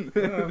 Who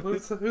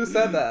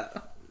said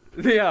that?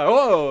 Yeah.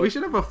 Oh. We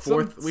should have a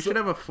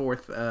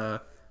fourth.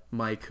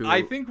 Mike, who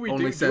I think we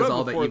only says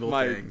all the evil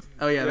things.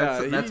 Oh yeah,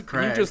 that's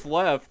Craig. He just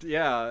left.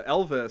 Yeah,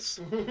 Elvis.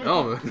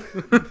 Oh.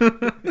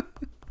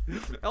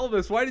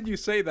 Elvis, why did you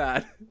say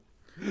that?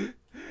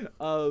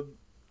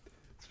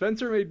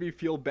 Spencer made me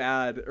feel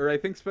bad, or I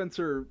think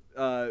Spencer,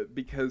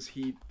 because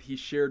he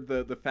shared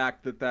the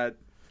fact that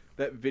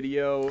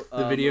video.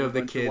 The video of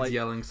the kids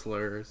yelling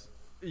slurs.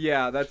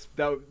 Yeah, that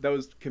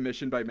was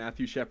commissioned by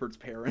Matthew Shepard's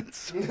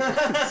parents.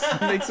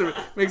 makes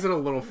it a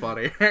little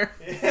funnier.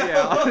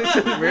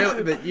 Yeah,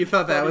 really, you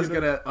thought that was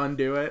gonna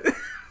undo it?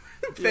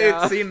 They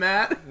had seen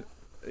that.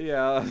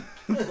 Yeah.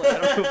 They're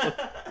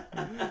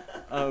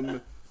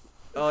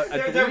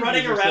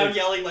running around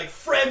yelling like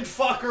 "friend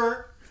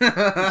fucker,"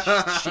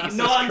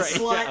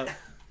 non-slut,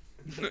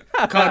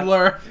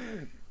 cuddler,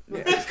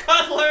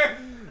 cuddler,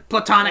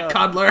 platonic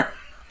cuddler.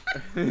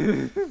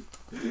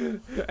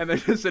 And then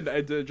just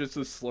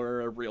a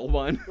slur, a real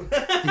one.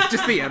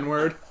 Just the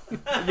N-word.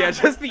 Yeah,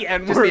 just the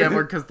N-word. Just the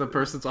N-word because the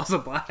person's also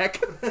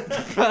black.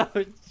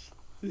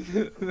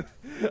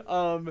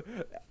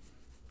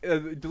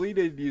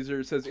 Deleted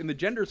user says, in the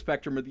gender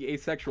spectrum or the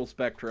asexual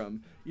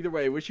spectrum, either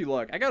way, wish you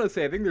luck. I gotta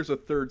say, I think there's a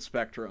third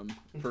spectrum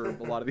for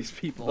a lot of these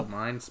people. The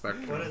mind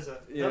spectrum. What is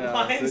it? The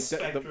mind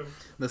spectrum.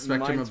 The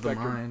spectrum of the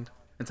mind.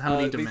 It's how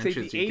many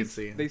dimensions you can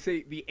see. They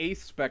say the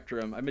ace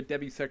spectrum. I'm a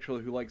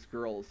demisexual who likes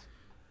girls.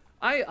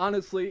 I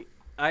honestly,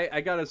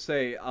 I gotta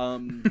say, I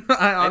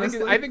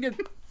think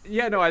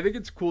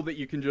it's cool that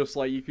you can just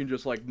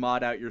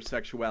mod out your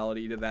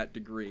sexuality to that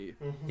degree.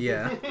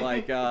 Yeah.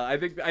 I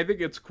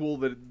think it's cool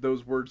that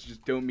those words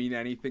just don't mean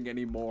anything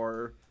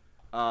anymore.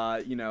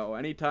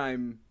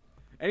 Anytime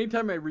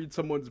I read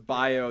someone's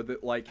bio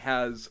that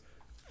has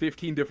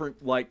 15 different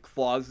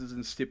clauses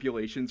and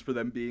stipulations for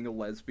them being a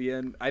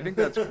lesbian, I think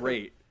that's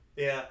great.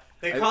 Yeah.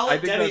 They call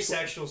it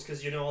demisexuals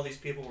because all these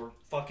people were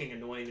fucking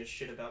annoying as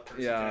shit about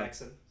Percy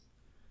Jackson.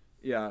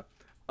 Yeah.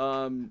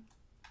 So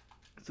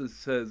it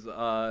says,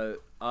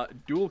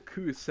 Dual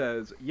Coup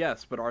says,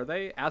 yes, but are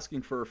they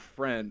asking for a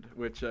friend?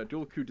 Which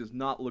Dual Coup does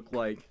not look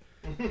like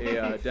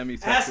a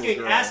demisexual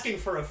girl. Asking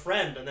for a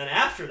friend, and then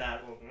after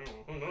that, well,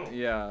 who knows?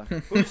 Yeah.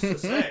 Who's to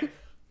say?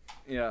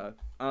 Yeah.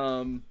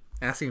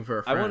 Asking for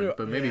a friend,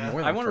 but maybe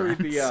more than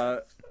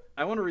friends.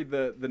 I want to read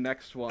the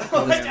next one.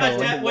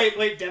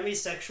 Wait,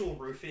 demisexual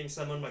roofing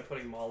someone by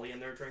putting Molly in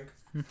their drink?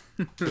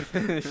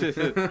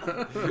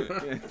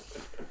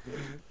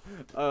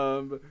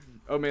 Oh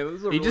man,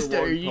 this is a you really just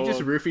long you poem.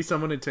 just roofie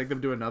someone and take them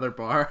to another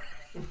bar.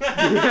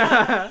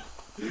 Yeah,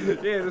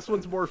 this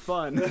one's more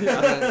fun.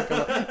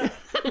 Yeah.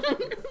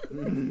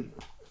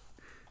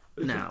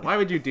 No, why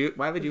would you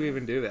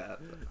even do that?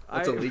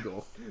 That's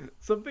illegal.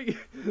 Something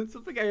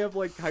I have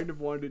kind of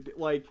wanted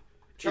to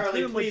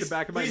Charlie, please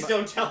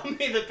don't tell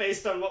me that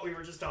based on what we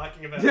were just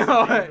talking about. No,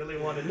 I really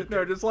wanted to do.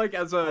 No, just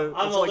as a.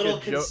 I'm a little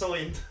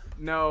concerned.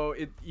 No,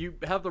 you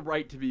have the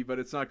right to be, but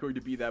it's not going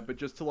to be that. But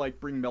just to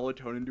bring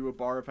melatonin to a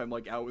bar if I'm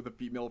out with a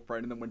female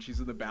friend, and then when she's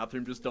in the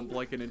bathroom, just dump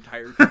an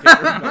entire container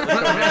of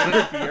melatonin in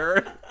her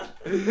beer.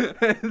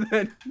 And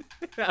then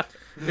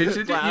it's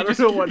just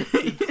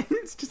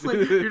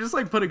you're just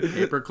putting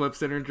paper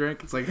clips in her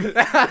drink. It's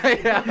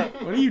yeah.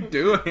 What are you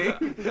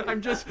doing? I'm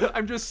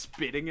just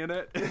spitting in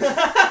it.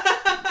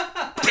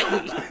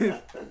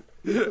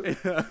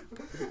 Yeah.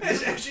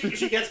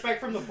 She gets back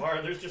from the bar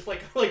and there's just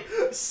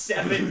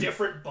 7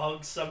 different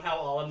bugs somehow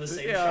all in the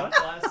same shot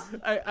glass.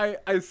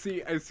 I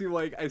see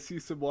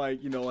some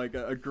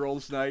a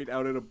girls' night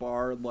out at a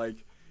bar and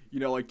 2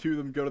 of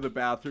them go to the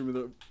bathroom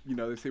and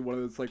they say one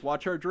of them's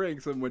watch our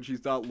drinks, and when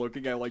she's not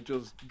looking I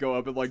just go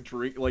up and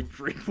drink one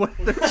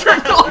of their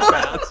drinks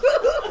fast.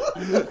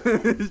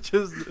 It's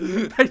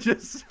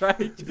just not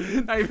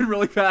even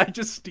really fast. I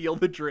just steal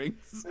the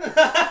drinks.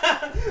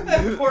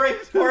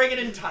 pouring an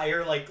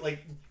entire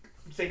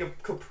thing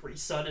of Capri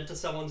Sun into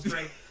someone's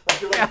drink.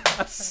 You're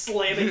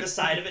slamming the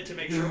side of it to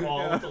make sure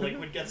all of the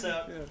liquid gets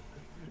out.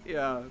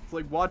 Yeah, it's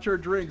like, watch our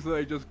drinks, and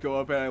I just go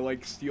up and I,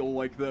 like, steal,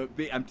 like,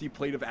 the empty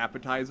plate of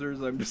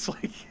appetizers. I'm just,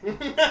 like,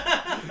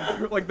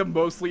 like, the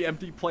mostly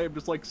empty plate, I'm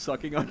just, like,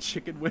 sucking on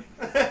chicken wings.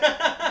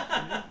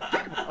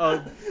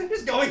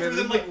 Just going through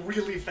them, like,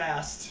 really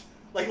fast.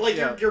 Like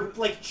your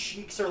like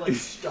cheeks are like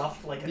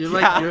stuffed like a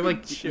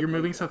you're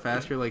moving so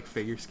fast you're like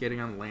figure skating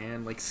on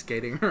land, like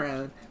skating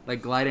around,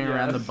 like gliding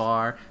around the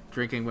bar,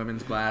 drinking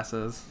women's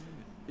glasses.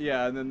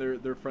 Yeah, and then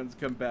their friends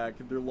come back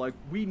and they're like,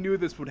 "We knew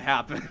this would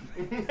happen."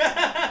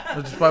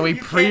 Which is why we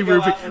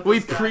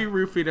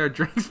pre-roofied our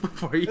drinks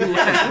before you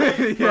left.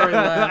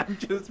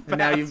 And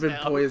now you've been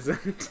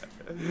poisoned.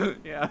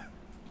 Yeah.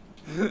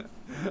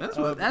 That's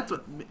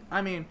what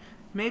I mean.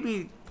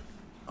 Maybe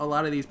a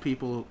lot of these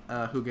people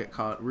who get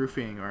caught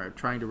roofing are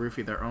trying to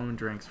roofie their own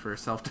drinks for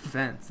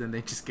self-defense, and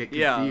they just get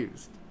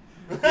confused.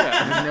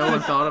 Yeah. Has no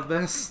one thought of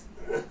this?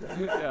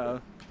 Yeah.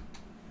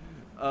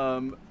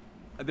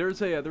 There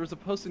was a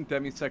post in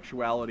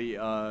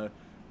Demisexuality.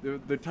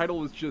 The title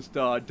was just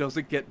 "Does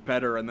it get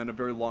better?" and then a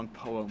very long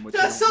poem. Which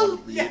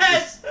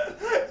yes.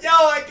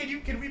 Yo,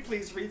 can we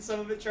please read some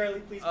of it,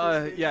 Charlie? Please.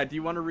 Yeah. Do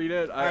you want to read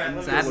it?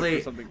 Right,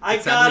 sadly, I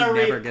gotta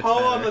read a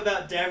poem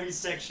about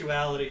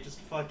demisexuality. Just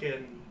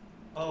fucking.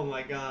 Oh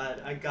my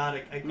god, I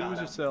gotta.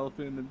 Lose yourself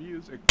in the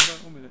music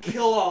moment.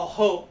 Kill all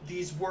hope,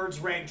 these words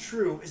rang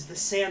true as the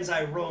sands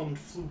I roamed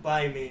flew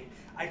by me.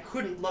 I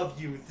couldn't love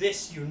you,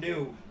 this you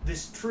knew.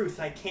 This truth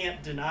I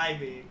can't deny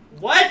me.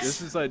 What? This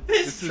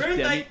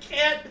truth I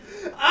can't.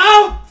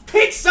 Oh!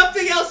 Pick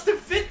something else to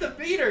fit the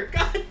meter!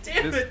 God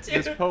damn it,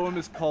 dude! This poem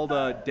is called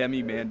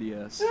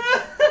Demimandius.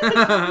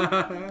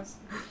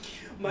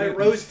 My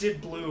rose did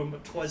bloom,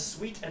 'twas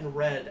sweet and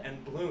red,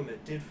 and bloom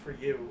it did for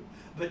you.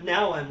 But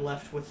now I'm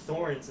left with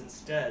thorns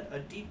instead, a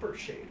deeper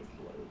shade of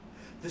blue.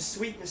 The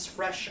sweetness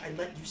fresh I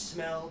let you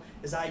smell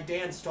as I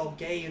danced all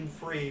gay and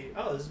free.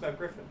 Oh, this is about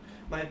Griffin.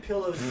 My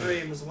pillow's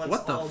dreams once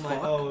all my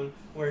own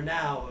were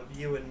now of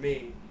you and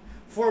me.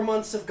 4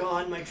 months have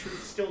gone, my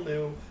truth still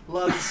new.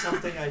 Love is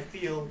something I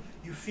feel.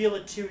 You feel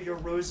it too, your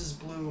roses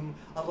bloom.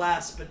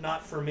 Alas, but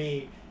not for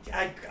me.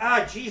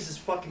 Jesus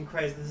fucking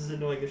Christ, this is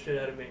annoying the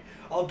shit out of me.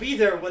 I'll be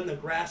there when the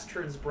grass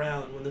turns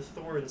brown, when the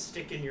thorns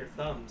stick in your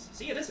thumbs.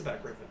 See, it is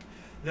about Griffin.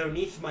 Though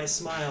 'neath my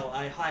smile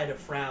I hide a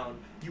frown,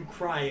 you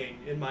crying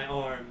in my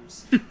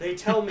arms. They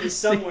tell me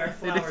somewhere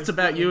flowers. It's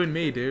about you and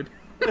me, dude.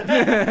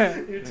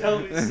 You tell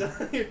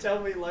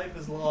me life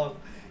is long.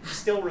 You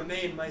still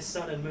remain my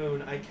sun and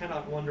moon. I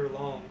cannot wonder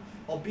long.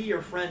 I'll be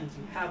your friend.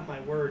 You have my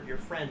word, your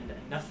friend,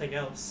 and nothing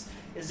else.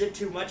 Is it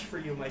too much for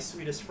you, my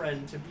sweetest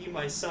friend, to be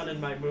my sun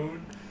and my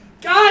moon?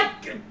 God,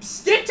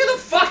 stick to the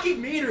fucking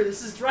meter.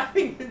 This is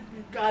driving me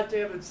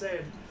goddamn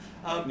insane.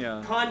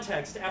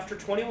 Context. After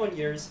 21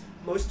 years,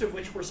 most of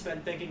which were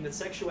spent thinking that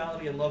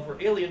sexuality and love were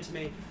alien to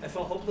me, I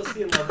fell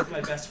hopelessly in love with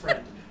my best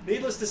friend.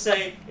 Needless to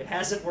say, it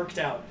hasn't worked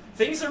out.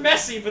 Things are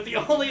messy, but the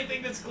only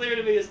thing that's clear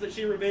to me is that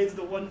she remains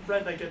the one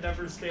friend I can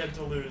never stand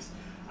to lose.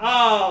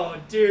 Oh,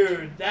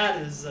 dude,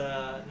 that is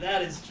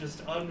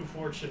just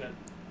unfortunate.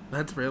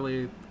 That's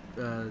really,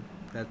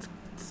 that's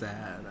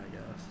sad, I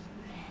guess.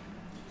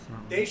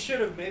 They should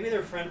have, maybe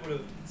their friend would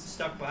have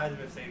stuck by them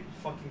if they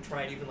fucking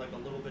tried even like a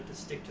little bit to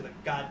stick to the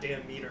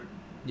goddamn meter.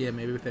 Yeah,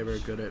 maybe if they were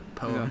good at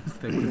poems,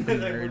 they would have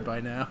been married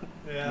by now.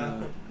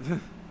 Yeah.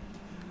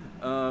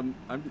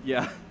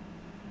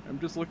 I'm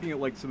just looking at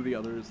like some of the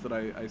others that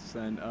I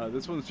sent.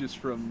 This one's just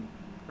from,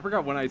 I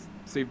forgot when I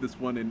saved this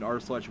one in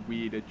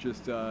r/weed. It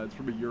just it's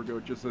from a year ago.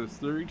 It just says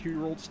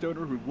 32-year-old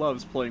stoner who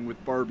loves playing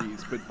with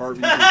Barbies, but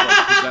Barbies are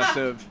like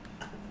possessive,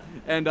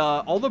 and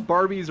all the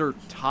Barbies are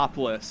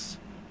topless.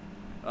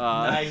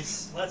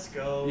 Nice. Let's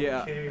go.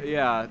 Yeah, okay.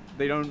 Yeah.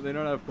 They don't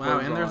have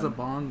clothes and there's on. a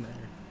bong there.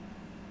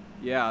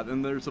 Yeah,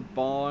 then there's a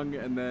bong,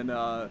 and then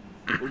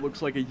it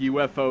looks like a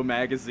UFO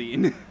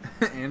magazine.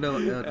 And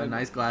a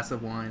nice glass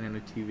of wine and a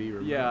TV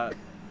remote. Yeah.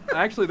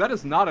 Actually, that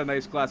is not a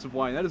nice glass of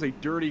wine. That is a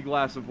dirty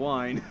glass of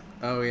wine.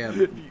 Oh, yeah.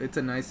 It's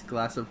a nice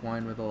glass of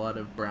wine with a lot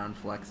of brown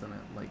flecks in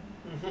it, like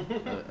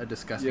a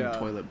disgusting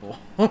toilet bowl.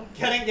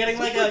 Getting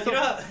like a, you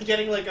know,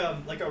 getting like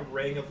a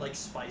ring of like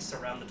spice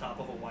around the top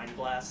of a wine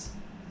glass.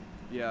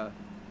 Yeah.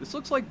 This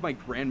looks like my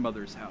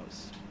grandmother's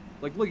house.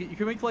 Like, look, you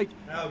can make like.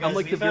 Oh, guys,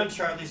 like we found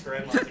Charlie's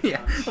grandma's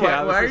Yeah.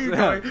 Why are you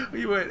going?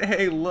 We went,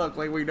 hey, look,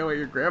 like we know what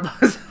your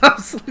grandma's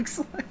house looks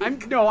like.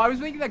 I was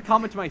making that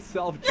comment to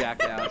myself,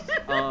 jackass.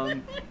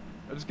 I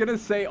was gonna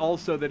say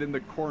also that in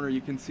the corner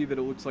you can see that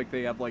it looks like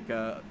they have like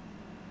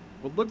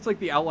what looks like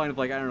the outline of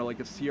like, I don't know,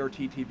 like a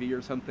CRT TV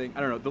or something.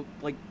 I don't know,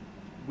 like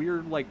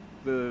weird like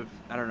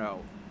I don't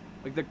know,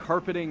 like the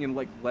carpeting and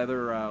like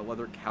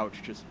leather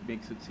couch just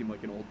makes it seem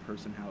like an old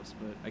person house.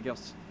 But I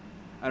guess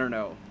I don't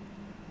know.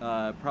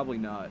 Probably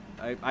not.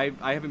 I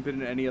haven't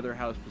been in any other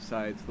house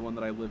besides the one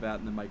that I live at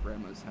and then my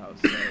grandma's house.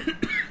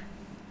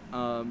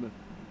 So.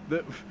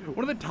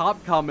 One of the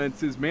top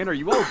comments is, "Man, are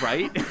you all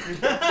right?"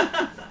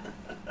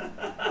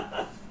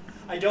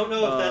 I don't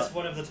know if that's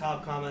one of the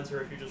top comments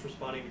or if you're just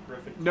responding to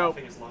Griffin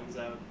coughing his lungs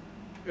out.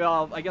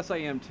 Well, I guess I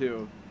am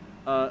too.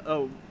 In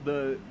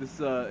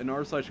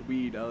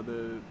r/weed,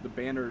 the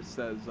banner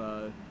says,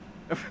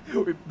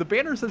 The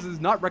banner says it's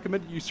not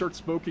recommended you start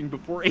smoking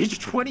before age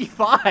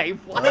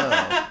 25. What?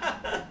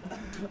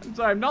 I'm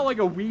sorry, I'm not like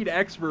a weed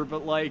expert,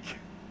 but like...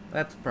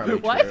 That's probably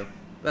true.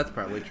 That's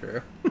probably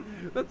true.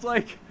 That's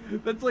like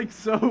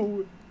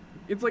so...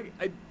 It's like...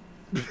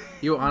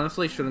 You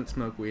honestly shouldn't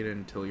smoke weed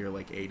until you're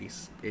like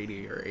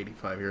 80 or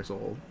 85 years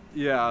old.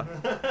 Yeah.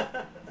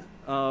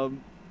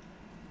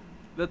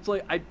 That's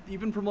like,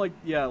 even from like,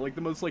 like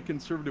the most like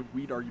conservative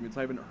weed arguments,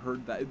 I haven't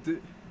heard that.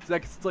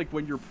 It's like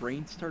when your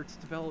brain starts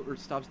develop or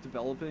stops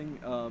developing.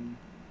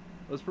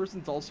 This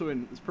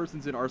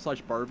person's in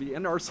r/Barbie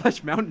and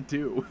r/Mountain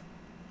Dew.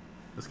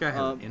 This guy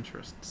has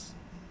interests.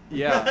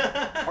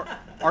 Yeah.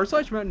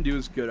 r/Mountain Dew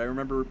is good. I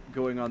remember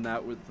going on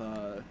that with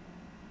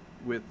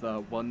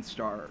 1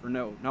 star, or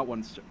no, not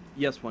 1 star.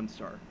 Yes, 1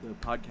 star. The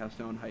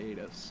podcast on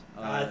hiatus.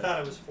 I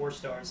thought it was 4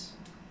 stars.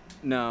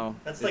 No.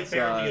 That's like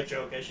barely a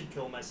joke. I should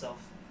kill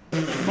myself.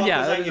 What the fuck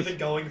was I even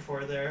going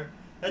for there?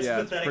 That's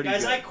pathetic.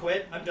 Guys, I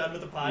quit. I'm done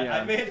with the pod.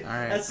 Yeah.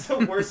 That's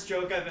the worst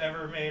joke I've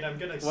ever made. I'm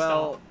gonna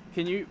stop.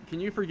 Can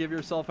you forgive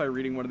yourself by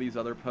reading one of these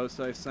other posts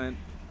I sent?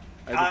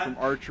 Either from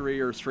Archery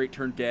or Straight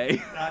Turned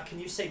Gay. Can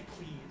you say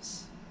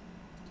please?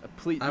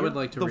 Please. I would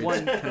like to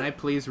read. Can I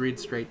please read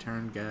Straight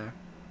Turned Gay?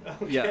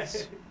 Okay.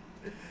 Yes.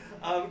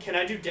 Can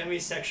I do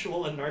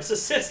demisexual and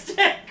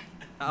narcissistic?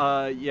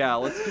 Yeah,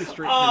 let's do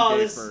Straight Turned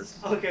Gay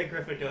first. Okay,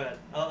 Griffin, go ahead.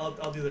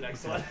 I'll do the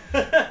next one.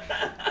 The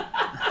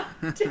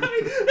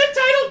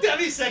title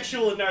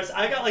demisexual and narcissistic.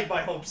 I got like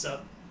my hopes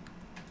up.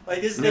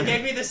 Like this, they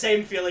gave me the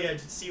same feeling. I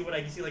just see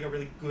like a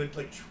really good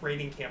like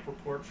training camp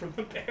report from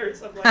the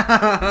Bears. I'm like,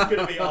 it's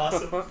gonna be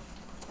awesome.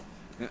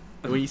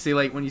 When you see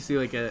like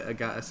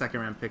a second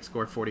round pick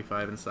score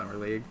 45 in summer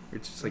league,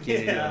 it's just like you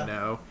didn't even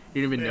know.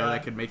 You didn't even know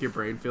that could make your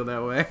brain feel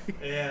that way.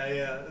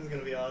 Yeah, this is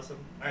gonna be awesome.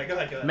 All right, go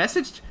ahead.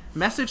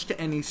 Message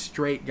to any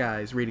straight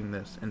guys reading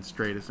this, and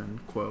straight is in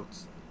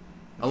quotes.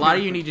 A lot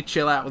of you need to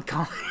chill out with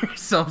calling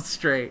yourself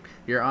straight.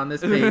 You're on this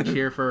page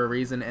here for a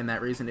reason, and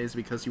that reason is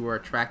because you are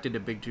attracted to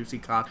big juicy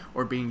cock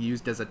or being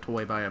used as a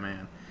toy by a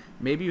man.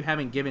 Maybe you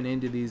haven't given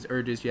in to these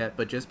urges yet,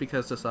 but just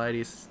because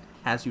society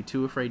has you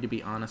too afraid to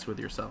be honest with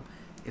yourself.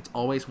 It's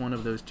always one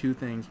of those two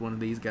things one of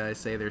these guys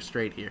say they're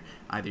straight here.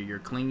 Either you're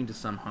clinging to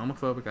some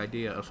homophobic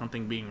idea of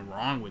something being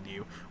wrong with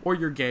you, or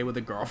you're gay with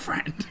a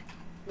girlfriend.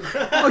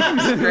 All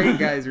you straight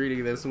guys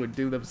reading this would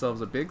do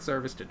themselves a big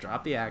service to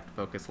drop the act,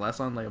 focus less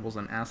on labels,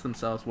 and ask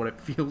themselves what it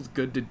feels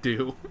good to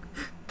do.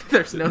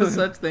 There's no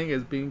such thing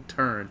as being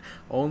turned.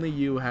 Only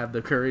you have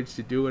the courage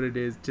to do what it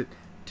is to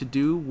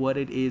do what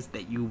it is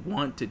that you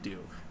want to do.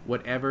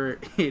 Whatever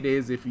it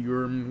is, if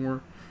you're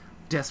more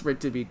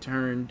desperate to be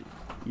turned,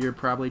 you're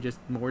probably just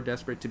more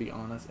desperate to be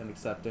honest and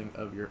accepting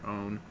of your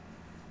own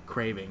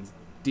cravings.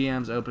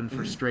 DMs open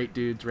for straight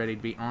dudes ready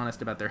to be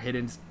honest about their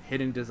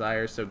hidden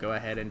desires, so go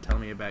ahead and tell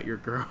me about your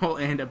girl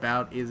and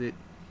about it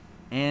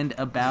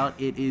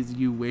is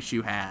you wish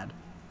you had.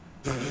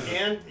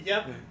 And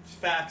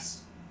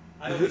facts.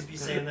 I always be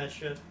saying that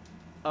shit.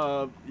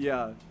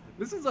 Yeah.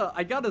 This is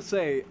I gotta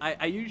say,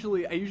 I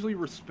usually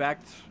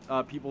respect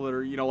people that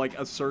are, like,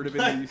 assertive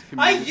in these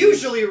communities. I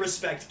usually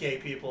respect gay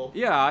people.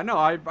 Yeah, I know.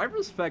 I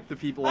respect the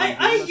people.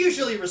 I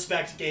usually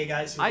respect gay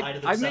guys who lie to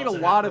themselves. I've made a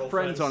lot of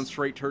friends on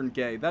Straight Turned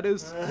Gay. That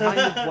is kind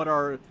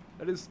of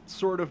that is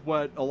sort of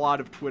what a lot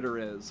of Twitter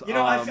is.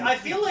 I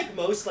feel like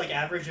most like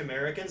average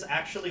Americans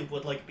actually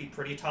would like be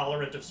pretty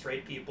tolerant of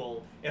straight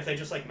people if they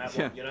just like met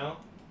one, you know?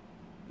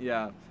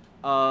 Yeah.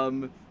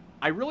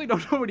 I really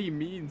don't know what he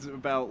means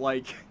about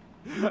like.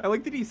 I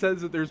like that he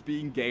says that there's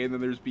being gay and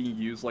then there's being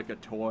used like a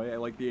toy. I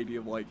like the idea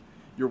of like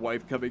your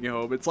wife coming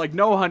home. It's like,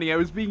 no, honey, I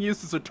was being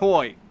used as a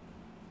toy.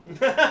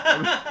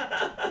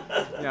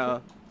 Yeah.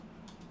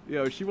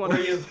 She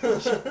wanted.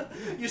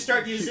 You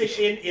start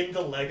using in the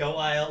Lego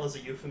aisle as a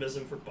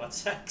euphemism for butt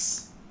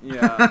sex.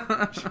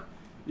 Yeah.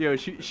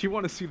 She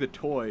want to see the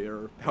toy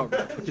or however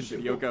that fucking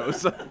video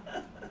goes.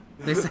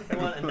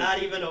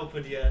 Not even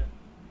opened yet.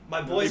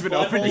 My boy's not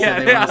even opened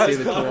yet. They want to see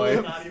the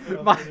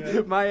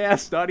toy. My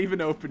ass not even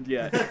opened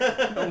yet.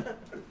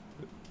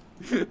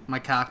 My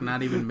cock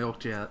not even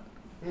milked yet.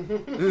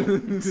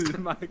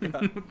 My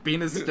God.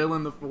 Penis still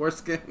in the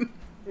foreskin.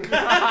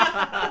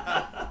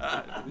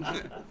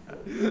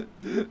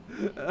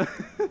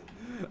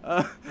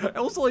 I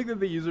also like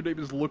that the username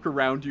is Look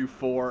Around You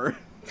 4.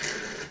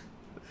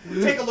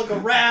 Take a look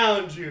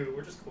around you.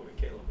 We're just quoting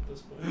Caleb at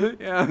this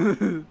point. Yeah.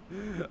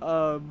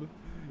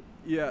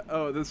 Yeah.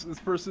 Oh, this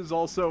person's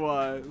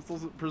also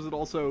this person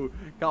also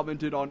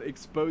commented on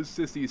exposed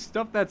sissies.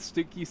 Stuff that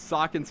stinky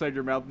sock inside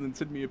your mouth and then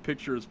send me a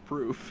picture as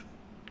proof.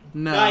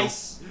 No.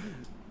 Nice.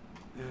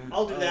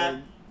 I'll do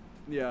that.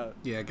 Yeah.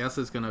 Yeah. Guess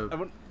is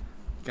gonna.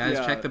 Guys,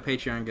 check the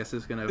Patreon. Guess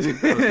is gonna post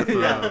a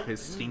photo of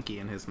his stinky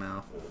in his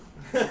mouth.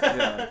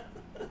 Yeah.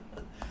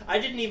 I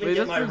didn't even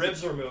get my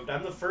ribs removed.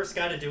 I'm the first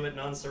guy to do it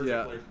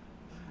non-surgically.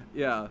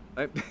 Yeah.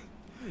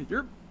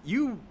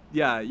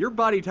 Your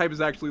body type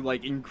is actually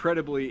like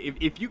incredibly.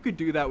 If you could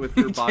do that with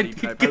your body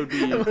type, I would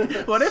be so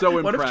impressed.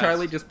 What if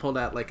Charlie just pulled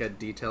out like a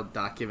detailed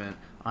document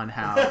on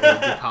how it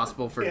would be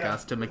possible for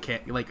Gus to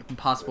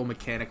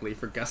mechanically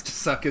for Gus to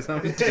suck his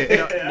own dick.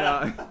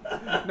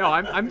 No,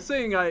 I'm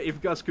saying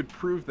if Gus could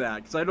prove that,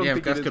 because I don't think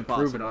if Gus it is could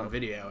possible. prove it on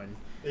video. And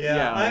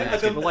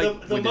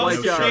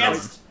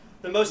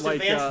The most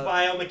advanced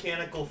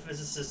biomechanical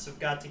physicists have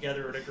got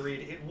together and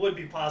agreed it would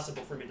be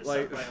possible for me to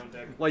suck my own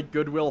dick. Like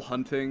Goodwill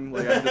Hunting,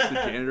 like I'm just the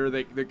janitor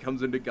that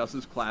comes into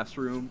Gus's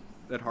classroom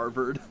at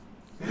Harvard.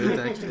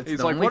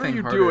 He's like, "What are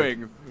you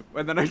doing?"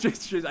 And then I've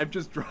just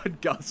drawn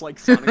Gus like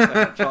Sonic the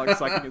Hedgehog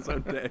sucking his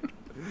own dick.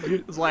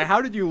 It's like,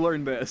 how did you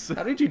learn this?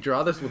 How did you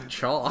draw this with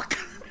chalk?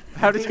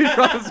 How did you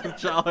draw this with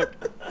chalk?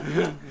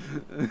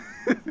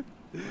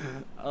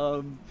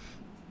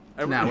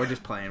 No, we're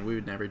just playing. We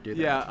would never do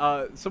that.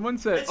 Yeah, someone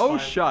said, It's "Oh,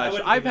 fine. shush."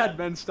 I've had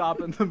men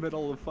stop in the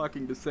middle of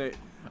fucking to say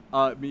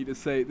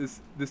this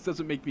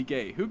doesn't make me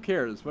gay. Who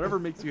cares? Whatever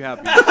makes you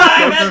happy.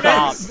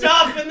 Don't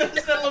stop in the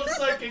middle of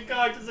sucking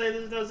cock to say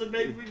this doesn't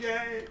make me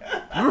gay.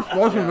 This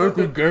doesn't make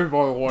me gay,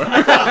 by the way.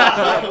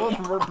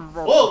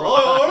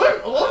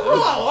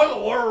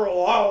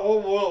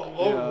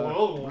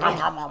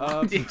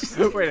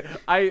 Wait,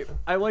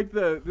 I like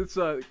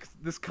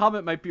this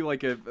comment might be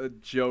like a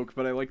joke,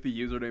 but I like the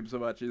username so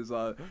much. Is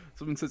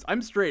someone says,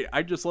 "I'm straight.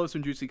 I just love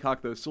some juicy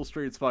cock though. Still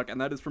straight as fuck," and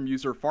that is from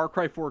user Far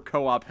Cry 4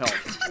 Co-op Help.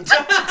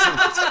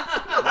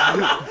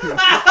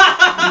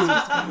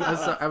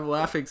 I'm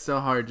laughing so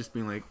hard, just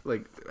being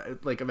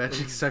like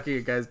imagining sucking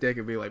a guy's dick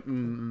and being like,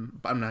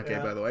 I'm not gay,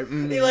 by the way.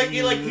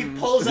 He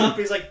pulls up.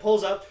 He's like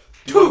pulls up.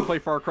 You want to play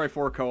Far Cry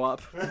 4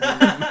 Co-op?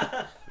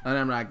 And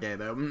I'm not gay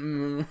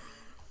though.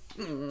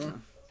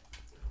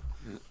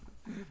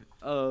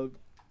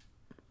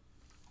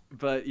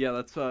 But yeah,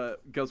 that's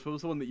Gus. What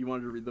was the one that you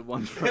wanted to read? The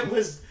one from? It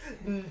was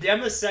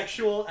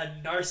demisexual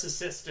and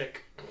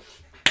narcissistic.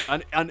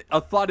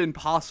 A thought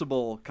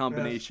impossible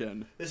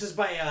combination. This is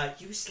by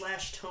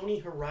u/Tony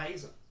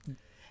Horizon.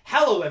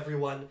 Hello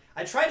everyone.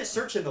 I tried to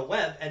search in the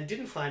web and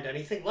didn't find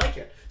anything like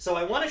it, so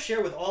I want to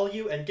share with all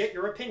you and get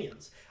your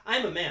opinions.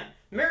 I'm a man,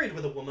 married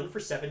with a woman for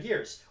 7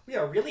 years. We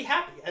are really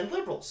happy and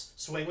liberals,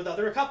 swing with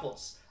other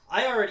couples.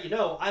 I already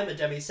know I'm a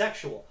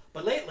demisexual,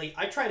 but lately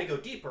I try to go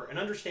deeper and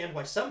understand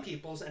why some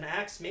people's and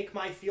acts make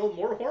me feel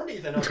more horny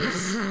than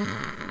others.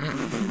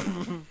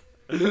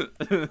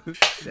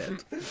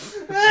 Shit.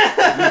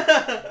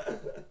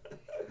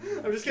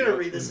 I'm just gonna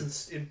read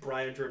this in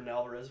Brian Jordan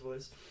Alvarez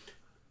voice.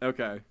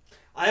 Okay.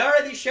 I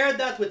already shared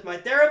that with my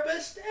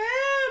therapist,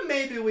 and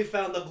maybe we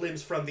found a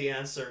glimpse from the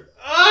answer.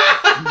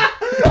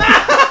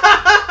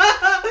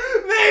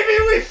 Maybe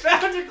we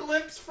found a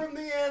glimpse from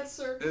the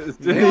answer.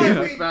 Maybe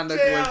we found a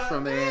glimpse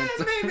from the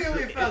answer. Maybe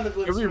we found a glimpse from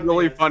the answer. It'd be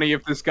really funny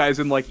if this guy's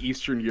in like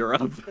Eastern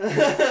Europe.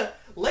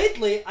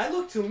 Lately, I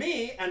look to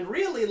me and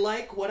really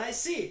like what I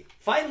see.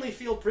 Finally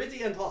feel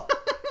pretty and hot.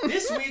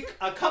 This week,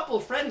 a couple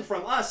friend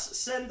from us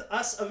sent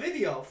us a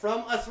video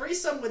from a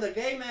threesome with a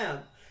gay man.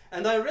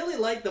 And I really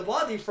like the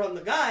body from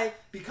the guy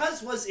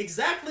because it was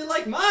exactly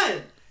like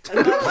mine.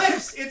 And my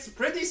wife's, it's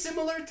pretty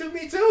similar to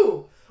me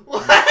too.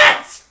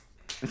 What?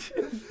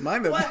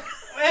 Mine. What?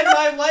 And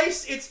my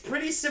wife's, it's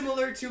pretty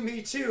similar to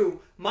me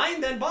too.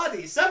 Mind and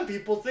body. Some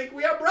people think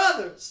we are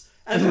brothers.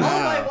 And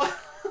all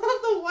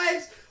the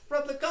wives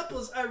from the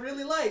couples I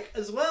really like,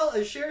 as well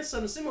as share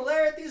some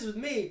similarities with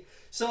me.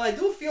 So I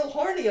do feel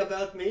horny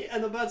about me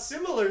and about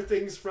similar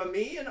things from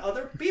me and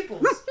other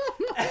people's.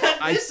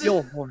 I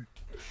feel horny.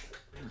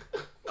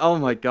 Oh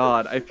my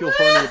god, I feel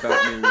horny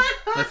about me.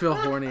 I feel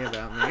horny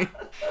about me.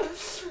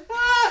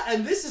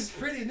 And this is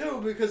pretty new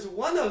because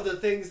one of the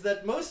things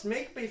that most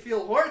make me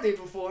feel horny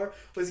before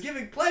was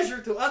giving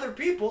pleasure to other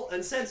people,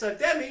 and since I'm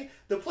demi,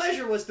 the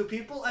pleasure was to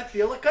people I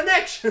feel a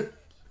connection.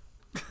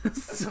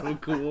 So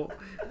cool.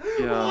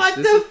 Yeah. What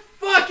the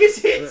fuck is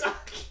he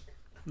talking?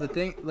 The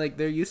thing, like,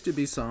 there used to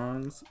be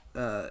songs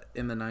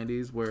in the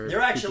 90s where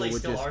there actually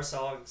still are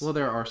songs. Well,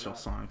 there are still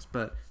songs,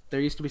 but there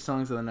used to be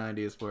songs in the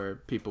 90s where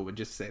people would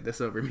just say this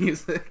over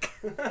music.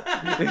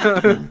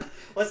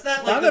 What's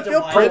that like? I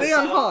feel pretty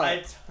and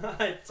hot.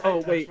 I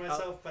touched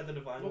myself by the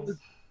Divinyls.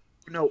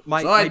 No,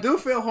 I do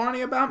feel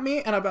horny about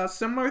me and about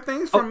similar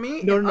things from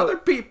me and other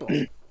people.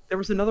 There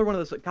was another one of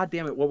those. God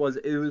damn it! What was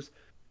it? It was.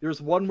 There was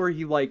one where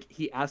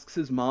he asks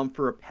his mom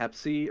for a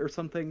Pepsi or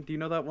something. Do you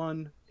know that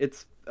one?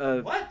 It's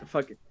what?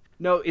 Fuck it.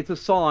 No, it's a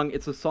song.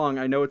 It's a song.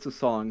 I know it's a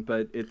song,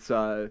 but it's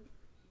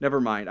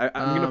never mind.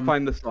 I'm gonna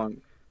find the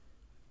song.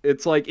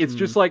 It's like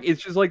just like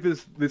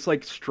this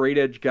like straight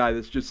edge guy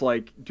that's just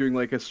like doing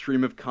like a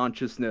stream of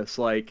consciousness,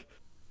 like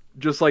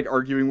just like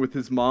arguing with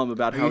his mom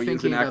about how he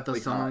isn't actually. Are you thinking about the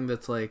song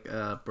that's like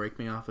 "Break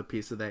Me Off a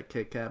Piece of That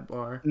Kit Kat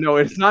Bar"? No,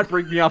 it's not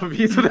 "Break Me Off a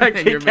Piece of That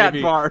Kit Kat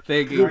Bar."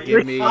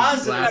 Give me a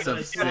glass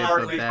of sip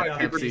of that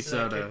Pepsi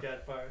soda.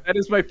 That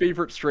is my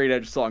favorite straight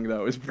edge song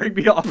though. Is "Break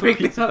Me Off a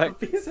Piece of That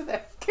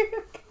Kit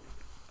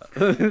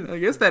Kat." I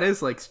guess that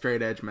is like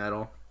straight edge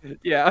metal.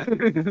 Yeah.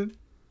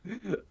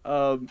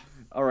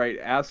 All right,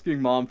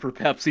 asking mom for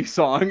Pepsi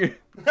song.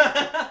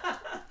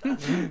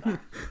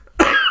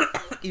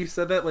 You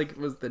said that like it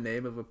was the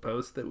name of a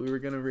post that we were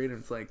gonna read, and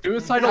it's like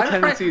suicidal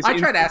tendencies. I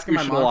tried asking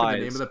my mom for the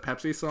name of the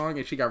Pepsi song,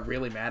 and she got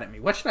really mad at me.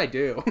 What should I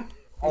do?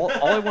 all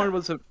I wanted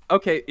was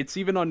okay. It's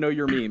even on Know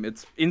Your Meme.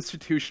 It's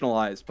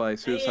institutionalized by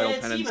Suicidal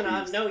Tendencies. It's even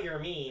on Know Your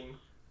Meme.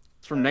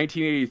 It's from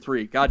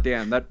 1983. God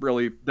damn,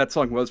 that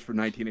song was from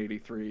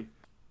 1983. It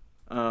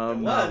was. Oh,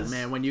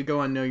 man, when you go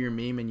on Know Your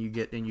Meme and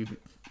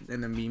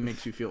the meme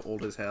makes you feel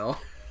old as hell.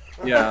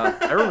 Yeah,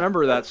 I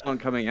remember that song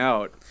coming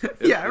out.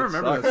 I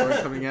remember that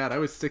song coming out. I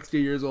was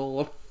 60 years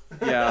old.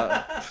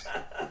 Yeah.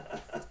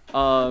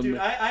 Dude,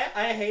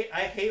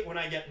 I hate when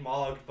I get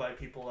mogged by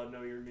people on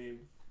Know Your Meme.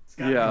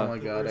 Yeah. Oh my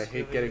god, I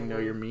hate getting Know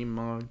Your Meme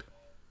mogged.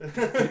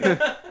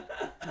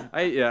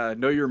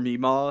 Know Your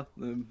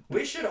Meme.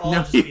 We should all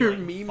just be like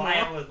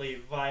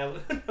violently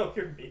Know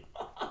Your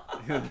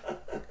Meme.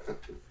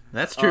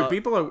 That's true.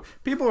 People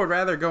would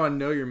rather go on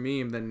Know Your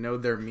Meme than know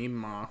their meme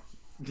ma.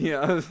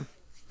 Yeah.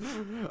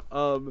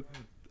 A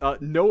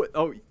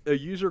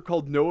user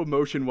called No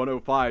Emotion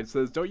 105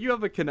 says, "Don't you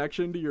have a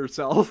connection to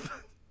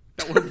yourself?"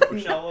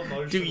 No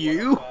Emotion. Do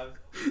you?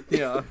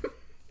 Yeah.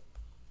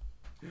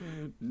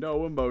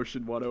 No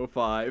Emotion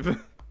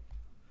 105.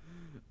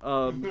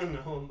 No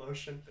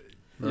Emotion.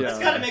 Yeah. That's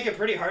got to make it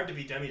pretty hard to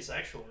be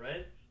demisexual,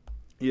 right?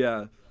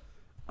 Yeah.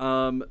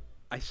 I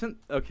sent.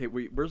 Okay,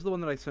 wait. Where's the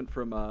one that I sent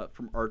from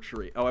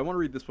Archery? Oh, I want to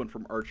read this one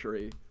from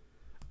Archery.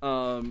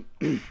 I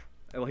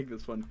like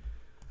this one.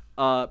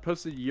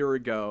 Posted a year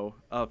ago.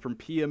 From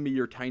PM Me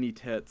Your Tiny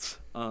Tits.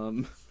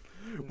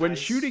 When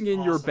shooting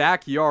in your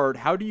backyard,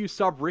 how do you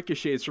stop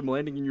ricochets from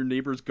landing in your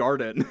neighbor's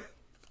garden?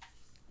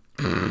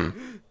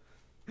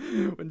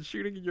 When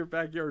shooting in your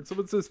backyard,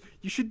 someone says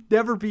you should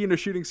never be in a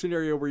shooting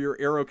scenario where your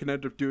arrow can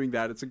end up doing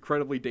that. It's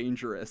incredibly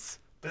dangerous.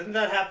 Didn't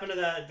that happen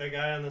to the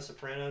guy on The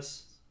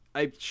Sopranos?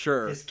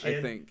 His kid?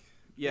 I think.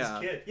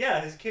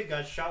 Yeah. His kid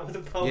got shot with a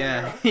bow and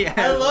arrow. Yeah.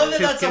 I love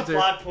that that's a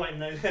plot point in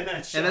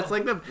that show. And that's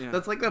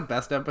like the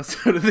best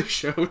episode of the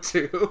show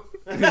too.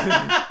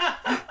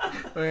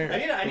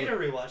 I need to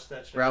rewatch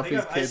that show.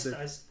 Ralphie's kids.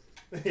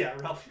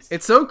 Ralphie's.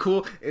 It's so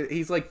cool.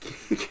 He's like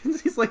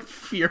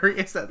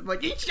furious at him,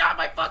 like, he shot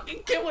my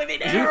fucking kid with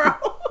an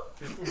arrow.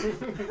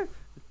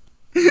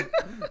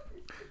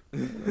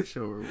 That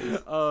show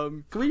rules.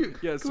 Can we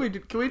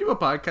do a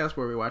podcast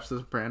where we watch The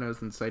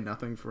Sopranos and say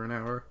nothing for an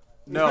hour?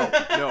 No,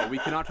 we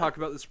cannot talk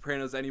about The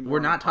Sopranos anymore. We're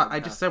not. I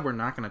just said we're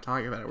not going to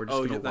talk about it. We're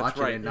just going to watch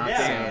it and not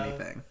say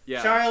anything.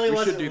 Yeah, Charlie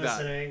wasn't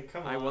listening.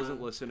 Come on. I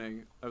wasn't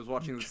listening. I was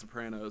watching The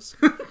Sopranos.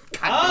 You're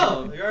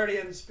already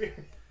in the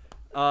spirit.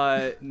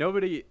 The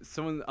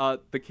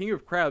King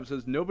of Crabs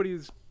says nobody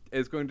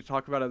is going to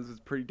talk about it as it's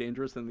pretty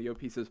dangerous, and the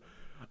OP says,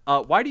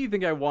 why do you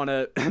think I want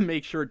to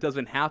make sure it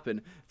doesn't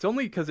happen? It's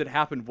only because it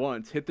happened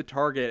once, hit the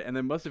target, and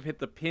then must have hit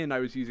the pin I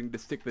was using to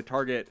stick the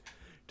target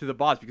to the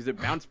boss because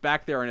it bounced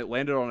back there and it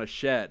landed on a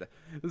shed.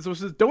 And so it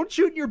says, don't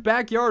shoot in your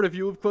backyard if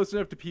you live close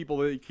enough to people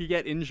that you could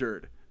get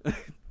injured.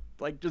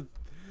 Like, just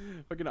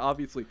fucking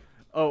obviously.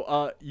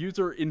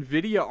 User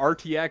NVIDIA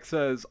RTX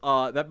says,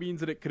 that means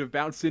that it could have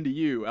bounced into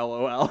you,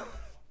 LOL.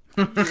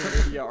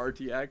 NVIDIA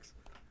RTX.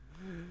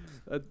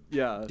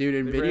 Yeah.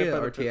 Dude,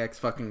 NVIDIA RTX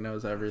fucking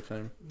knows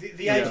everything.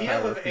 The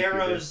idea of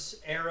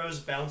arrows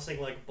bouncing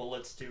like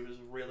bullets too is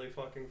really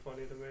fucking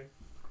funny to me.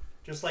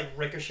 Just like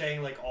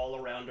ricocheting like all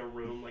around a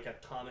room like a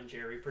Tom and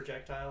Jerry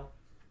projectile.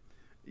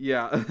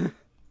 Yeah.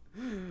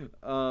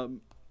 Are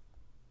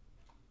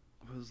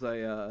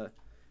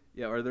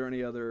there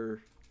any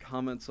other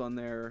comments on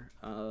there?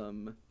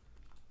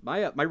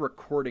 My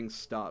recording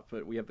stopped,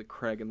 but we have the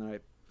Craig, and then I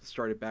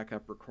started back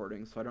up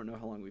recording, so I don't know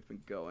how long we've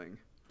been going.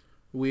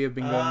 We have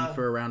been going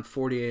for around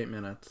 48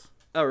 minutes.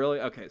 Oh, really?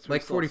 Okay. So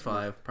like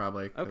 45,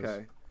 probably.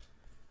 Okay.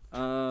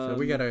 So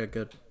we got a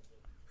good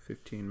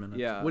 15 minutes.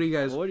 Yeah. What do you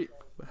guys... What do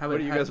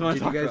you guys want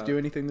to talk about? Did you guys do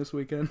anything this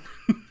weekend?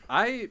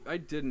 I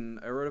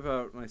didn't. I wrote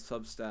about my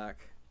Substack.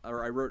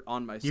 Or I wrote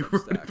on my Substack. You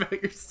wrote about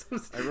your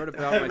Substack? I wrote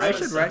about my I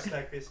should write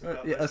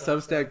a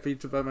Substack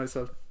piece about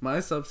myself. My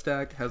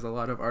Substack has a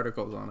lot of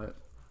articles on it,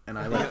 and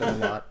I like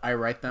them a lot. I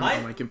write them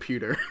on my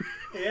computer.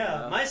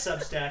 Yeah, my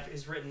Substack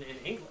is written in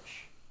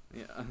English.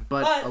 Yeah.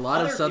 But a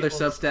lot of other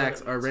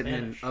Substacks are written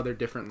Spanish. in other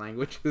different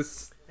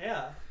languages.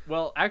 Yeah.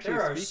 Well, actually,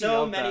 there are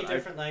so many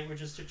different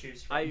languages to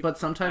choose from. But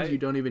sometimes you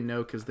don't even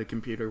know because the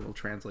computer will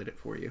translate it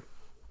for you.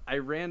 I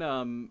ran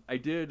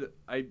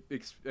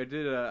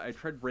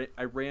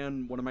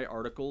one of my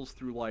articles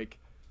through like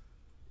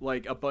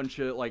a bunch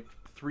of like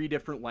 5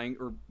 different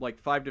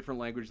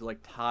languages, like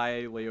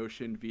Thai,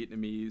 Laotian,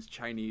 Vietnamese,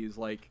 Chinese,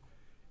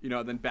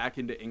 then back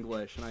into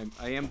English. And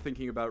I am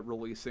thinking about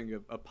releasing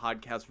a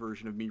podcast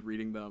version of me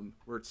reading them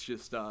where it's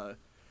just all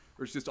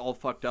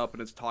fucked up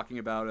and it's talking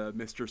about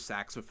Mr.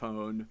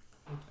 Saxophone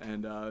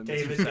and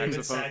David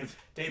Saxophone.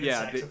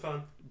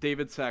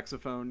 David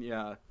Saxophone,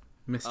 yeah.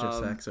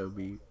 Mr. Saxo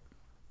beat.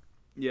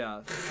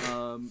 Yeah.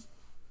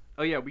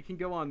 We can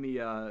go on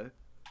the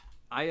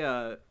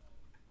I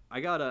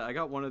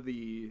got one of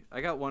the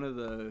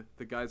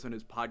guys on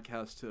his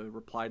podcast to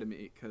reply to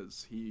me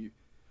because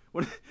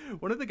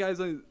one of the guys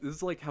this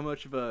is like how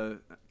much of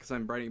because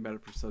I'm writing about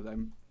it for so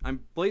I'm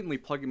blatantly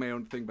plugging my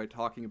own thing by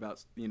talking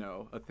about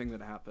a thing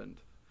that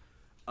happened.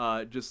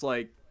 Just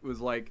like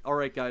was like, all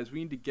right, guys, we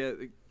need to get,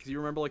 because you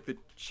remember like the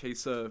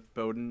Chesa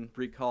Bowden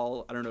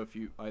recall. I don't know if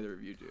either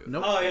of you do.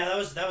 Nope. Oh yeah,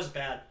 that was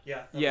bad.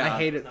 Yeah. I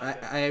hate it.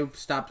 I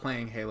stopped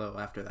playing Halo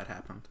after that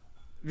happened.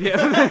 Yeah.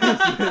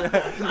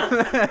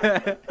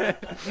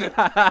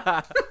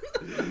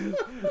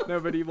 No,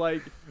 but he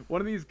like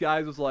one of these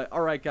guys was like,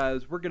 all right,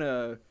 guys, we're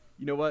gonna,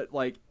 you know what,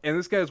 like, and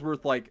this guy's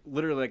worth like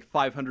literally like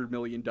 $500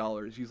 million.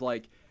 He's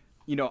like,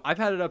 you know, I've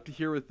had it up to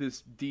here with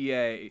this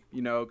DA,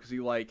 you know, because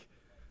he like,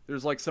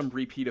 there's like some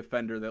repeat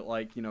offender that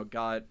like, you know,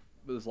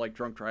 was like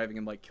drunk driving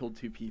and like killed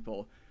 2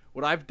 people.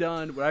 What I've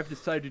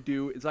decided to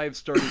do is I have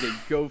started a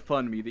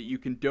GoFundMe that you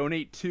can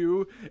donate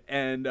to,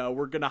 and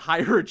we're going to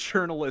hire a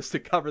journalist to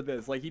cover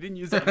this. Like, he didn't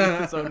use any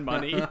of his own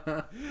money.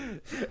 And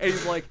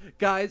he's like,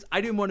 guys,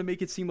 I didn't want to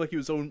make it seem like it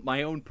was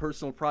my own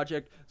personal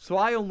project, so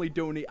I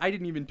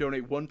didn't even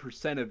donate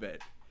 1% of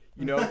it.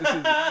 You know,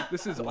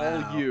 this is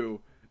wow. all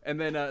you. And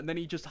then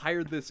he just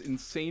hired this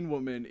insane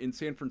woman in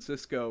San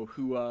Francisco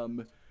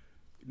who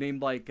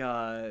named like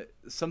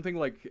something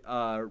like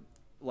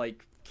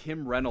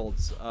Kim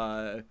Reynolds,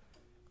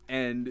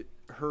 and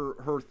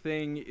her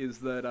thing is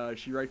that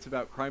she writes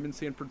about crime in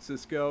San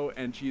Francisco,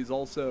 and she's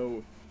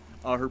also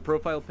her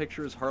profile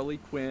picture is Harley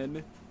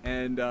Quinn,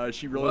 and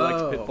she really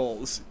likes pit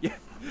bulls. Yeah,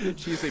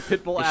 she's a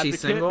pit bull advocate.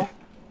 Is she single?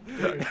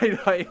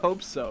 I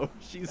hope so.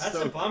 That's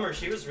a bummer.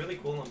 She was really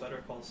cool on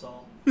Better Call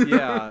Saul.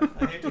 Yeah.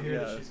 I hate to hear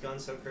that she's gone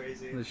so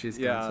crazy. She's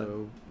gone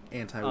so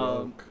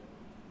anti-woke.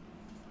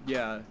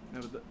 Yeah.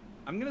 No,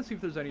 I'm gonna see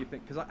if there's anything,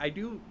 because I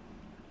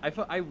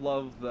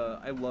love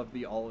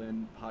the All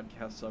In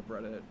podcast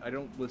subreddit. I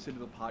don't listen to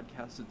the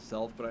podcast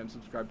itself, but I'm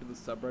subscribed to the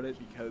subreddit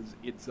because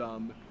it's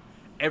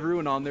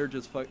everyone on there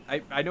just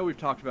I know we've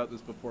talked about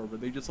this before,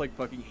 but they just like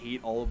fucking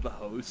hate all of the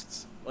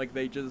hosts. Like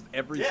they just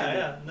every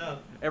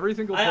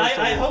single post.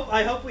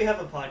 I hope we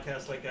have a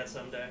podcast like that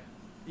someday.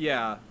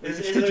 Yeah,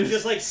 there's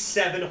just like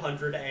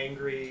 700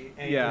 angry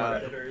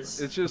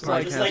Redditors. It's just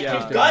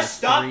can Gus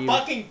stop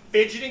fucking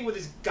fidgeting with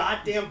his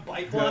goddamn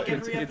bike block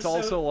every episode?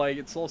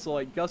 It's also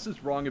like Gus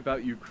is wrong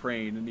about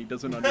Ukraine and he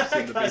doesn't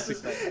understand the basic.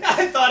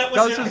 I thought it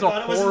was in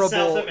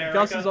South America.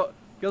 Gus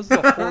is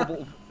a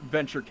horrible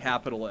venture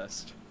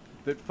capitalist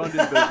that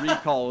funded the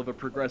recall of a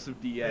progressive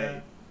DA.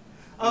 Yeah.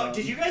 Oh,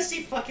 did you guys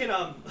see fucking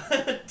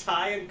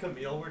Ty and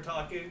Camille were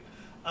talking?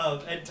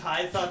 And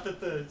Ty thought that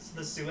the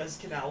Suez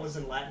Canal was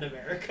in Latin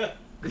America.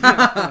 That's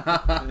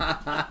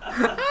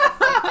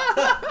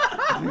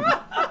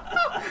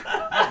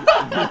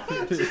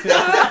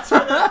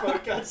where that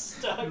boat got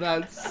stuck.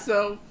 That's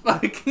so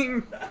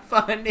fucking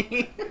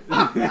funny.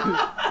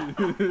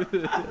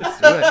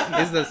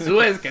 It's the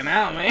Suez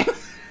Canal, man.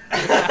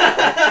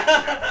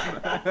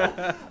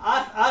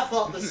 I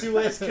thought the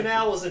Suez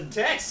Canal was in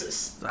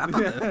Texas.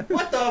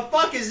 What the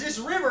fuck is this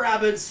river I've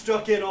been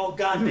stuck in all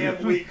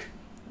goddamn week?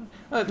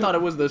 I thought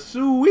it was the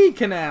Suez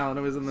Canal and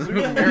it was in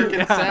the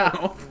American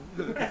South.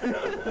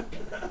 It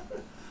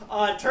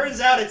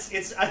turns out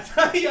it's I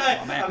thought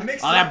I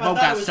mixed it up. I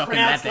thought it was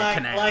pronounced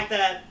like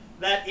that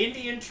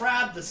Indian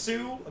tribe, the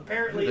Sioux.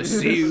 Apparently, the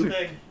Sioux.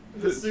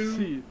 The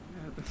Sioux.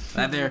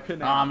 That there.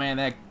 Oh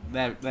man,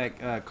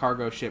 that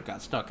cargo ship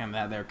got stuck in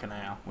that there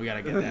canal. We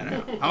gotta get that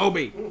out.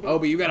 Obi,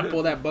 you gotta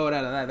pull that boat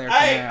out of that there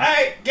canal.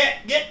 Hey,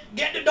 get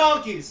the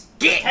donkeys.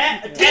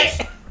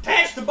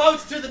 Attach the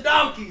boats to the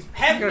donkeys.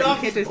 Have the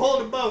donkeys pull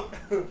the boat.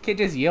 Can't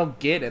just yell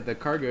 "get" at the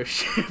cargo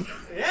ship.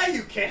 Yeah,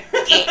 you can.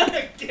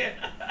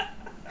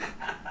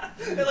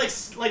 They're like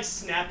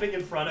snapping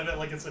in front of it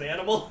like it's an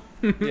animal.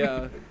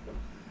 Yeah.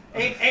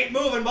 Ain't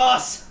moving,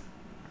 boss.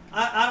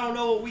 I don't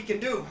know what we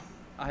can do.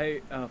 I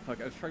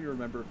was trying to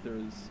remember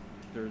if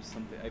there's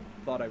something. I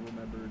thought I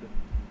remembered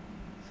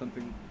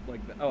something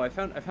like that. Oh, I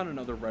found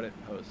another Reddit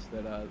post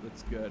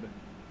that's good.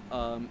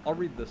 I'll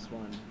read this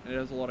one. It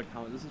has a lot of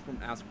comments. This is from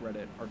Ask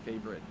Reddit, our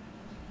favorite.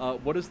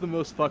 What is the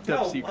most fucked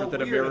up secret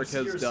that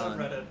America has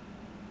done?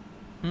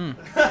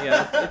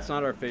 Yeah, it's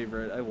not our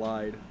favorite. I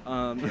lied.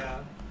 Yeah,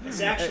 it's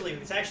actually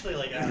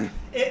like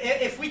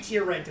if we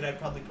tier ranked it, I'd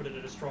probably put it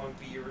at a strong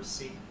B or a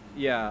C.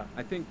 Yeah,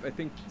 I think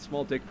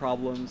small dick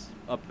problems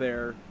up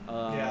there.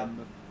 Yeah.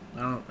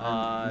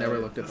 I never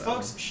looked at that.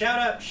 Folks, shout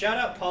out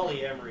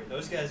polyamory.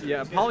 Those guys.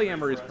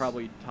 Polyamory is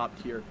probably top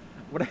tier.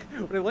 What I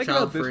like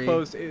about this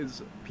post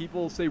is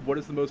people say, what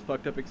is the most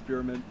fucked up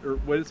experiment, or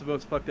what is the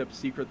most fucked up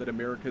secret that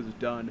America has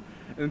done?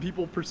 And then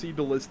people proceed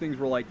to list things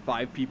where, like,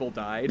 5 people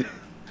died.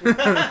 Like,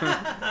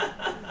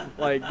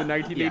 the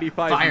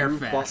 1985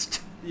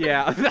 Firefest.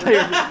 Yeah.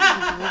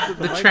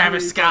 The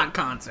Travis Scott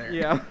concert.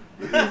 Yeah.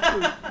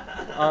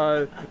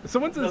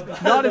 Someone says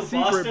not a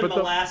secret, Boston but the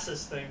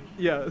molasses thing.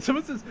 Yeah,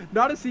 someone says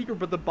not a secret,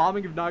 but the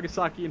bombing of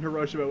Nagasaki and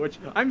Hiroshima. Which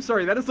I'm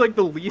sorry, that is like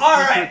the least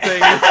secret thing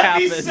that's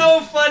happened. It'd be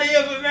so funny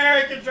if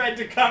America tried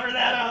to cover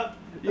that up.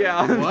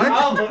 Yeah. What?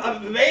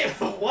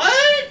 What?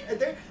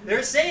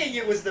 They're saying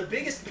it was the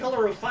biggest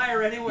pillar of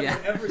fire anyone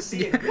had ever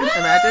seen.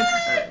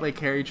 Imagine like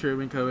Harry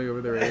Truman coming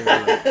over the radio.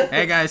 Like,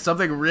 hey guys,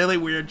 something really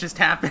weird just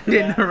happened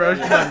in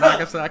Hiroshima and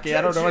Nagasaki.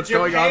 I don't know what's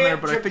going on there,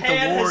 but I think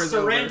the war is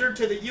over. Japan has surrendered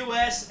to the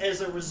U.S.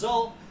 as a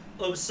result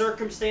of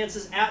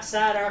circumstances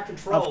outside our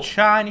control. Of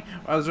Chinese,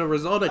 as a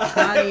result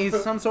of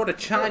some sort of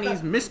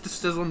Chinese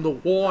mysticism, the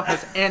war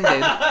has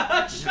ended.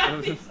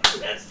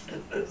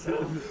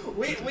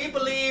 We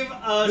believe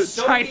a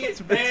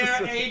Soviet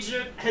air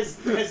agent has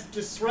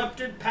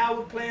disrupted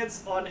power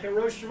plants on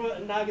Hiroshima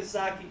and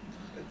Nagasaki.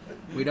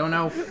 We don't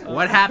know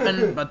what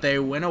happened, but they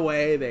went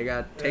away. They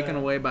got taken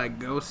away by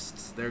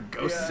ghosts. They're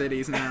ghost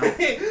cities now.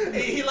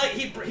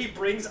 he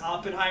brings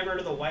Oppenheimer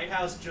to the White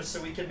House just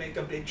so he can make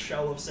a big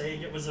show of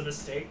saying it was a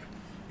mistake.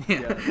 Yeah.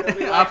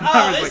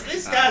 Like,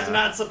 this guy's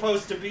not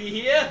supposed to be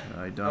here.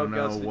 I don't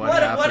know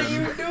what happened. What are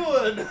you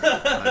doing?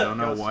 I don't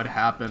know what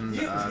happened.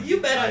 You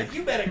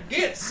better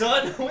get,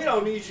 son. We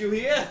don't need you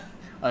here.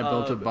 I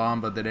built a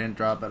bomb, but they didn't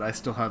drop it. I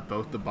still have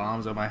both the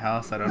bombs at my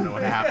house. I don't know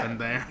what happened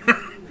there.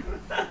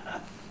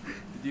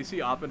 Did you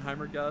see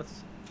Oppenheimer,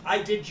 Gus?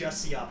 I did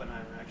just see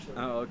Oppenheimer, actually.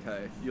 Oh,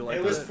 okay. You liked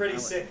it? It was pretty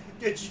sick.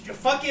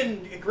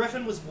 Fucking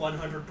Griffin was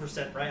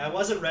 100% right. I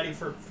wasn't ready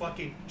for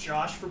fucking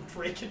Josh from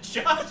Drake and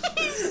Josh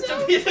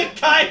to be the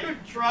guy who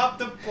dropped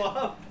the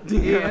bomb.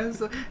 He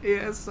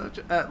has such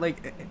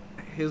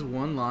his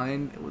one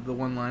line, the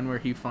one line where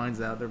he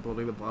finds out they're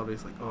building the bomb,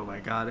 he's like, oh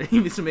my god, he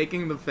was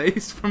making the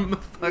face from the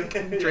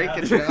fucking Drake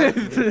and Josh.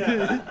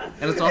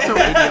 And it's also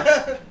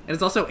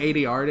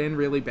ADR'd in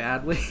really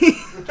badly.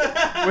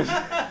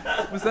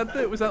 Was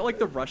that like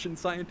the Russian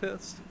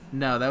scientist?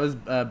 No, that was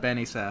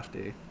Benny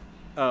Safdie.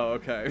 Oh,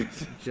 okay.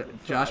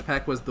 Josh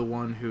Peck was the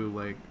one who,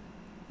 like,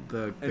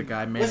 the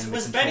guy manning the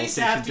was control Benny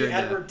station Safdie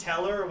Edward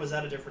Teller, or was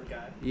that a different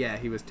guy? Yeah,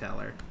 he was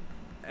Teller.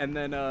 And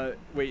then,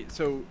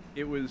 so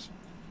it was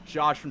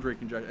Josh from Drake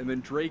and Josh, and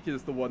then Drake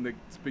is the one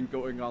that's been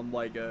going on,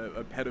 like,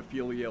 a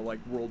pedophilia,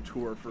 like, world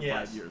tour for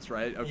 5 years,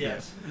 right? Okay.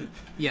 Yes.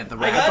 Yeah, the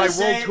rap. By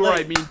world tour,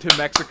 I mean to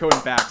Mexico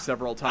and back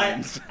several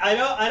times. I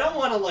don't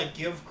want to, like,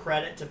 give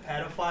credit to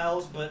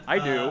pedophiles, but I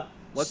do.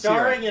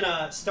 Starring in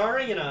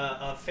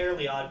a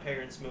Fairly Odd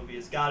Parents movie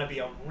has got to be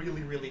a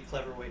really, really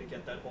clever way to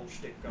get that whole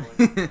shtick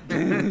going.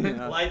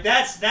 Yeah. Like,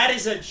 that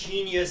is a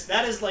genius.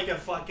 That is like a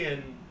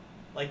fucking,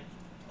 like,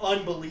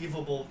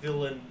 unbelievable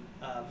villain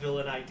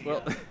idea.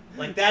 Well,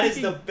 like, that is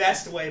the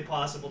best way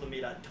possible to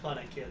meet a ton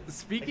of kids.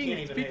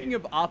 Speaking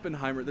of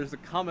Oppenheimer, there's a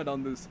comment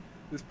on this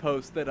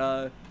post that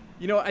I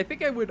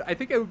think I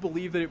would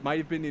believe that it might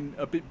have been in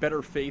a bit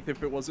better faith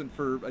if it wasn't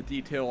for a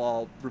detail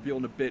I'll reveal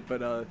in a bit,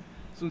 but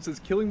someone says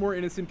killing more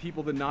innocent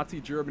people than Nazi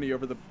Germany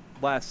over the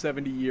last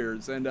 70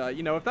 years. And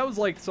if that was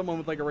like someone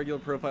with like a regular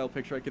profile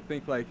picture, I could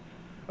think like,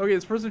 okay,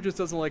 this person just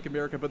doesn't like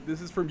America, but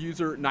this is from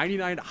user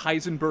 99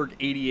 Heisenberg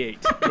 88,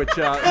 which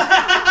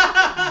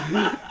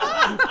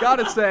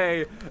gotta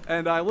say,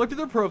 and I looked at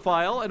their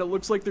profile, and it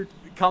looks like they're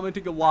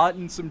commenting a lot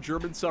in some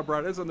German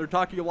subreddits, and they're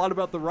talking a lot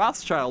about the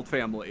Rothschild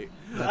family.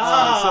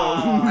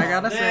 I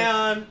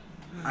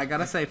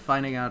gotta say,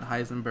 finding out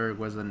Heisenberg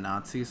was a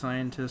Nazi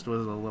scientist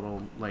was a little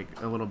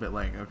bit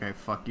like, okay,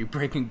 fuck you,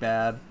 Breaking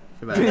Bad,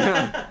 for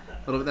that.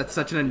 That's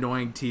such an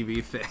annoying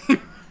TV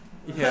thing.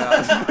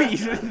 Yeah, you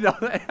didn't know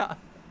that.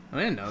 I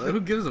didn't know that. Who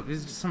gives a?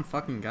 He's just some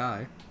fucking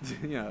guy.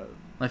 Yeah.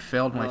 I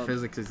failed my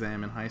physics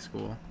exam in high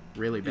school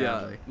really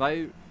badly.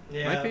 My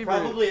favorite,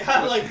 probably.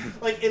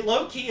 like in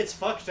low key, it's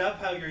fucked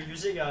up how you're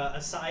using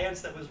a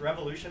science that was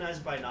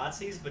revolutionized by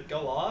Nazis, but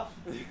go off.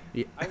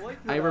 Yeah.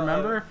 I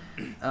remember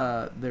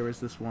there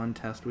was this one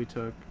test we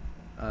took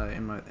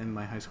in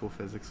my high school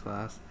physics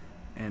class,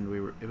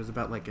 and it was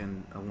about like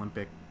an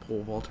Olympic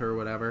pole vaulter or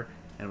whatever,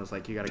 and it was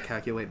like you got to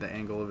calculate the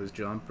angle of his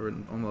jump or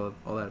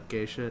all that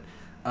gay shit.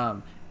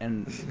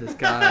 And this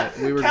guy,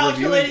 we were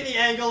calculating the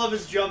angle of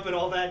his jump and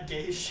all that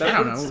gay shit. I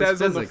don't know. It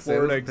says on the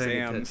Florida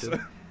exams.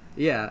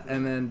 Yeah,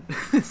 and then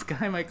this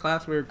guy in my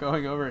class, we were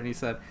going over, and he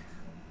said,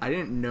 "I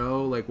didn't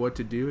know like what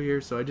to do here,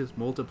 so I just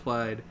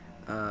multiplied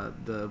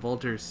the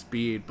vaulter's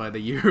speed by the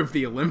year of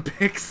the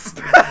Olympics."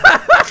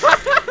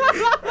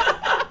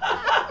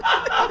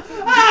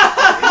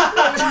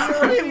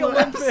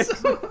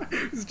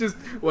 It's just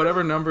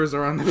whatever numbers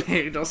are on the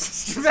page, I'll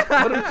just put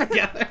them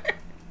together.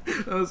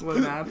 That's what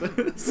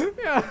happens.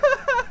 Yeah.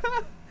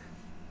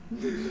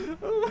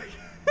 Oh my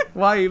God.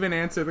 Why even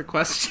answer the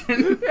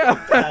question?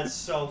 Yeah. That's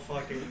so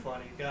fucking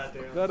funny.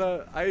 Goddamn.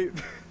 That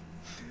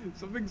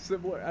something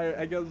similar.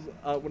 I guess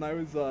when I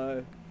was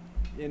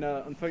in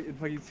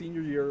fucking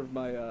senior year of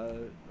my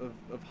of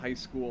high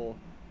school,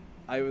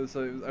 I was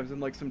in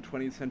like some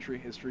 20th century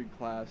history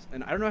class,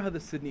 and I don't know how the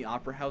Sydney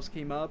Opera House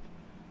came up,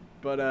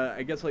 but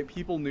I guess like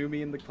people knew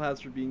me in the class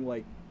for being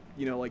like,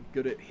 like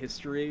good at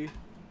history.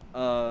 It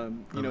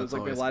was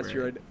like my last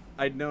year.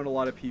 I'd known a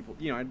lot of people.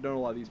 I'd known a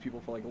lot of these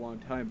people for like a long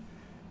time,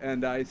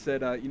 and I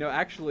said,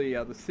 actually,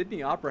 the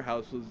Sydney Opera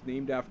House was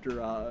named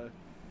after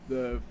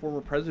the former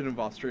president of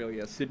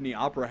Australia, Sydney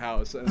Opera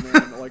House, and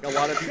then like a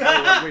lot of people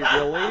are like, wait,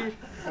 really?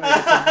 And I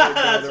just like,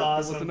 That's there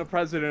awesome. wasn't a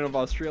president of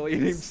Australia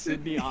named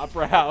Sydney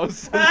Opera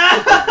House.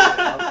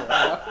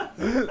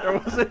 There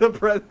wasn't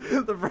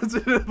the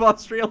president of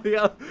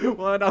Australia.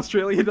 One,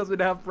 Australia doesn't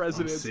have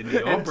presidents, and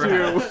two,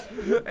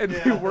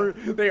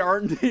 they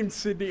aren't named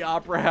Sydney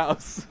Opera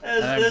House.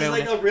 There's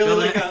like a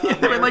really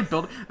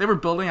they were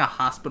building a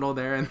hospital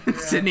there, and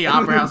Sydney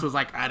Opera House was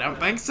like, I don't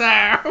think so.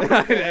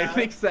 I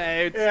think so.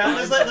 Yeah,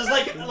 there's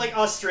like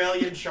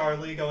Australian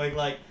Charlie going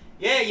like,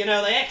 yeah, you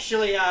know, they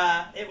actually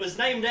it was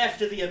named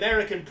after the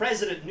American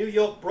president, New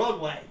York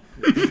Broadway.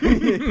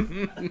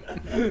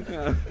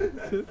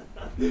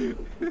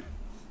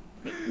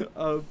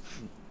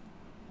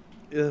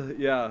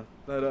 Yeah,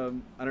 but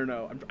I don't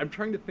know. I'm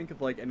trying to think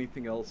of like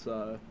anything else.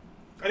 I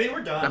mean,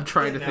 we're done. I'm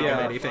trying to think of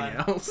anything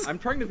else. I'm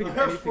trying to think of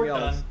anything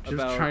else about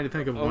just trying to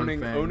think of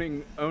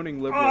owning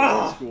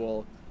liberal in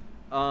school.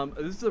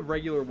 This is a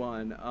regular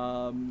one.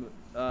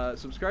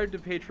 Subscribe to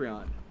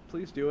Patreon.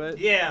 Please do it.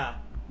 Yeah.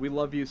 We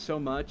love you so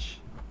much.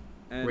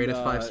 And, rate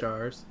us 5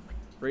 stars.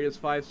 Rate us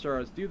 5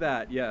 stars. Do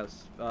that,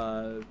 yes.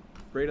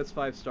 Rate us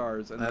 5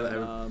 stars. And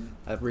then,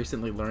 I've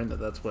recently learned that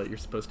that's what you're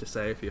supposed to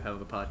say if you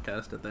have a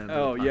podcast at the end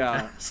of the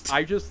podcast. Yeah.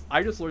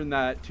 I just learned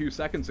that 2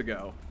 seconds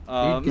ago.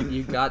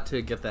 You got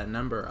to get that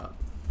number up.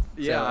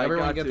 Yeah, so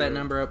everyone get that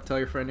number up. Tell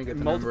your friend to get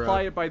the number up.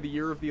 Multiply it by the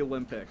year of the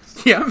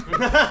Olympics. Yeah.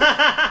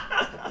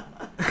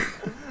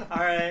 All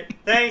right.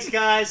 Thanks,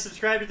 guys.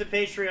 Subscribe to the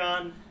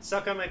Patreon.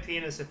 Suck on my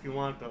penis if you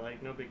want, but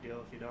like, no big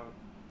deal if you don't.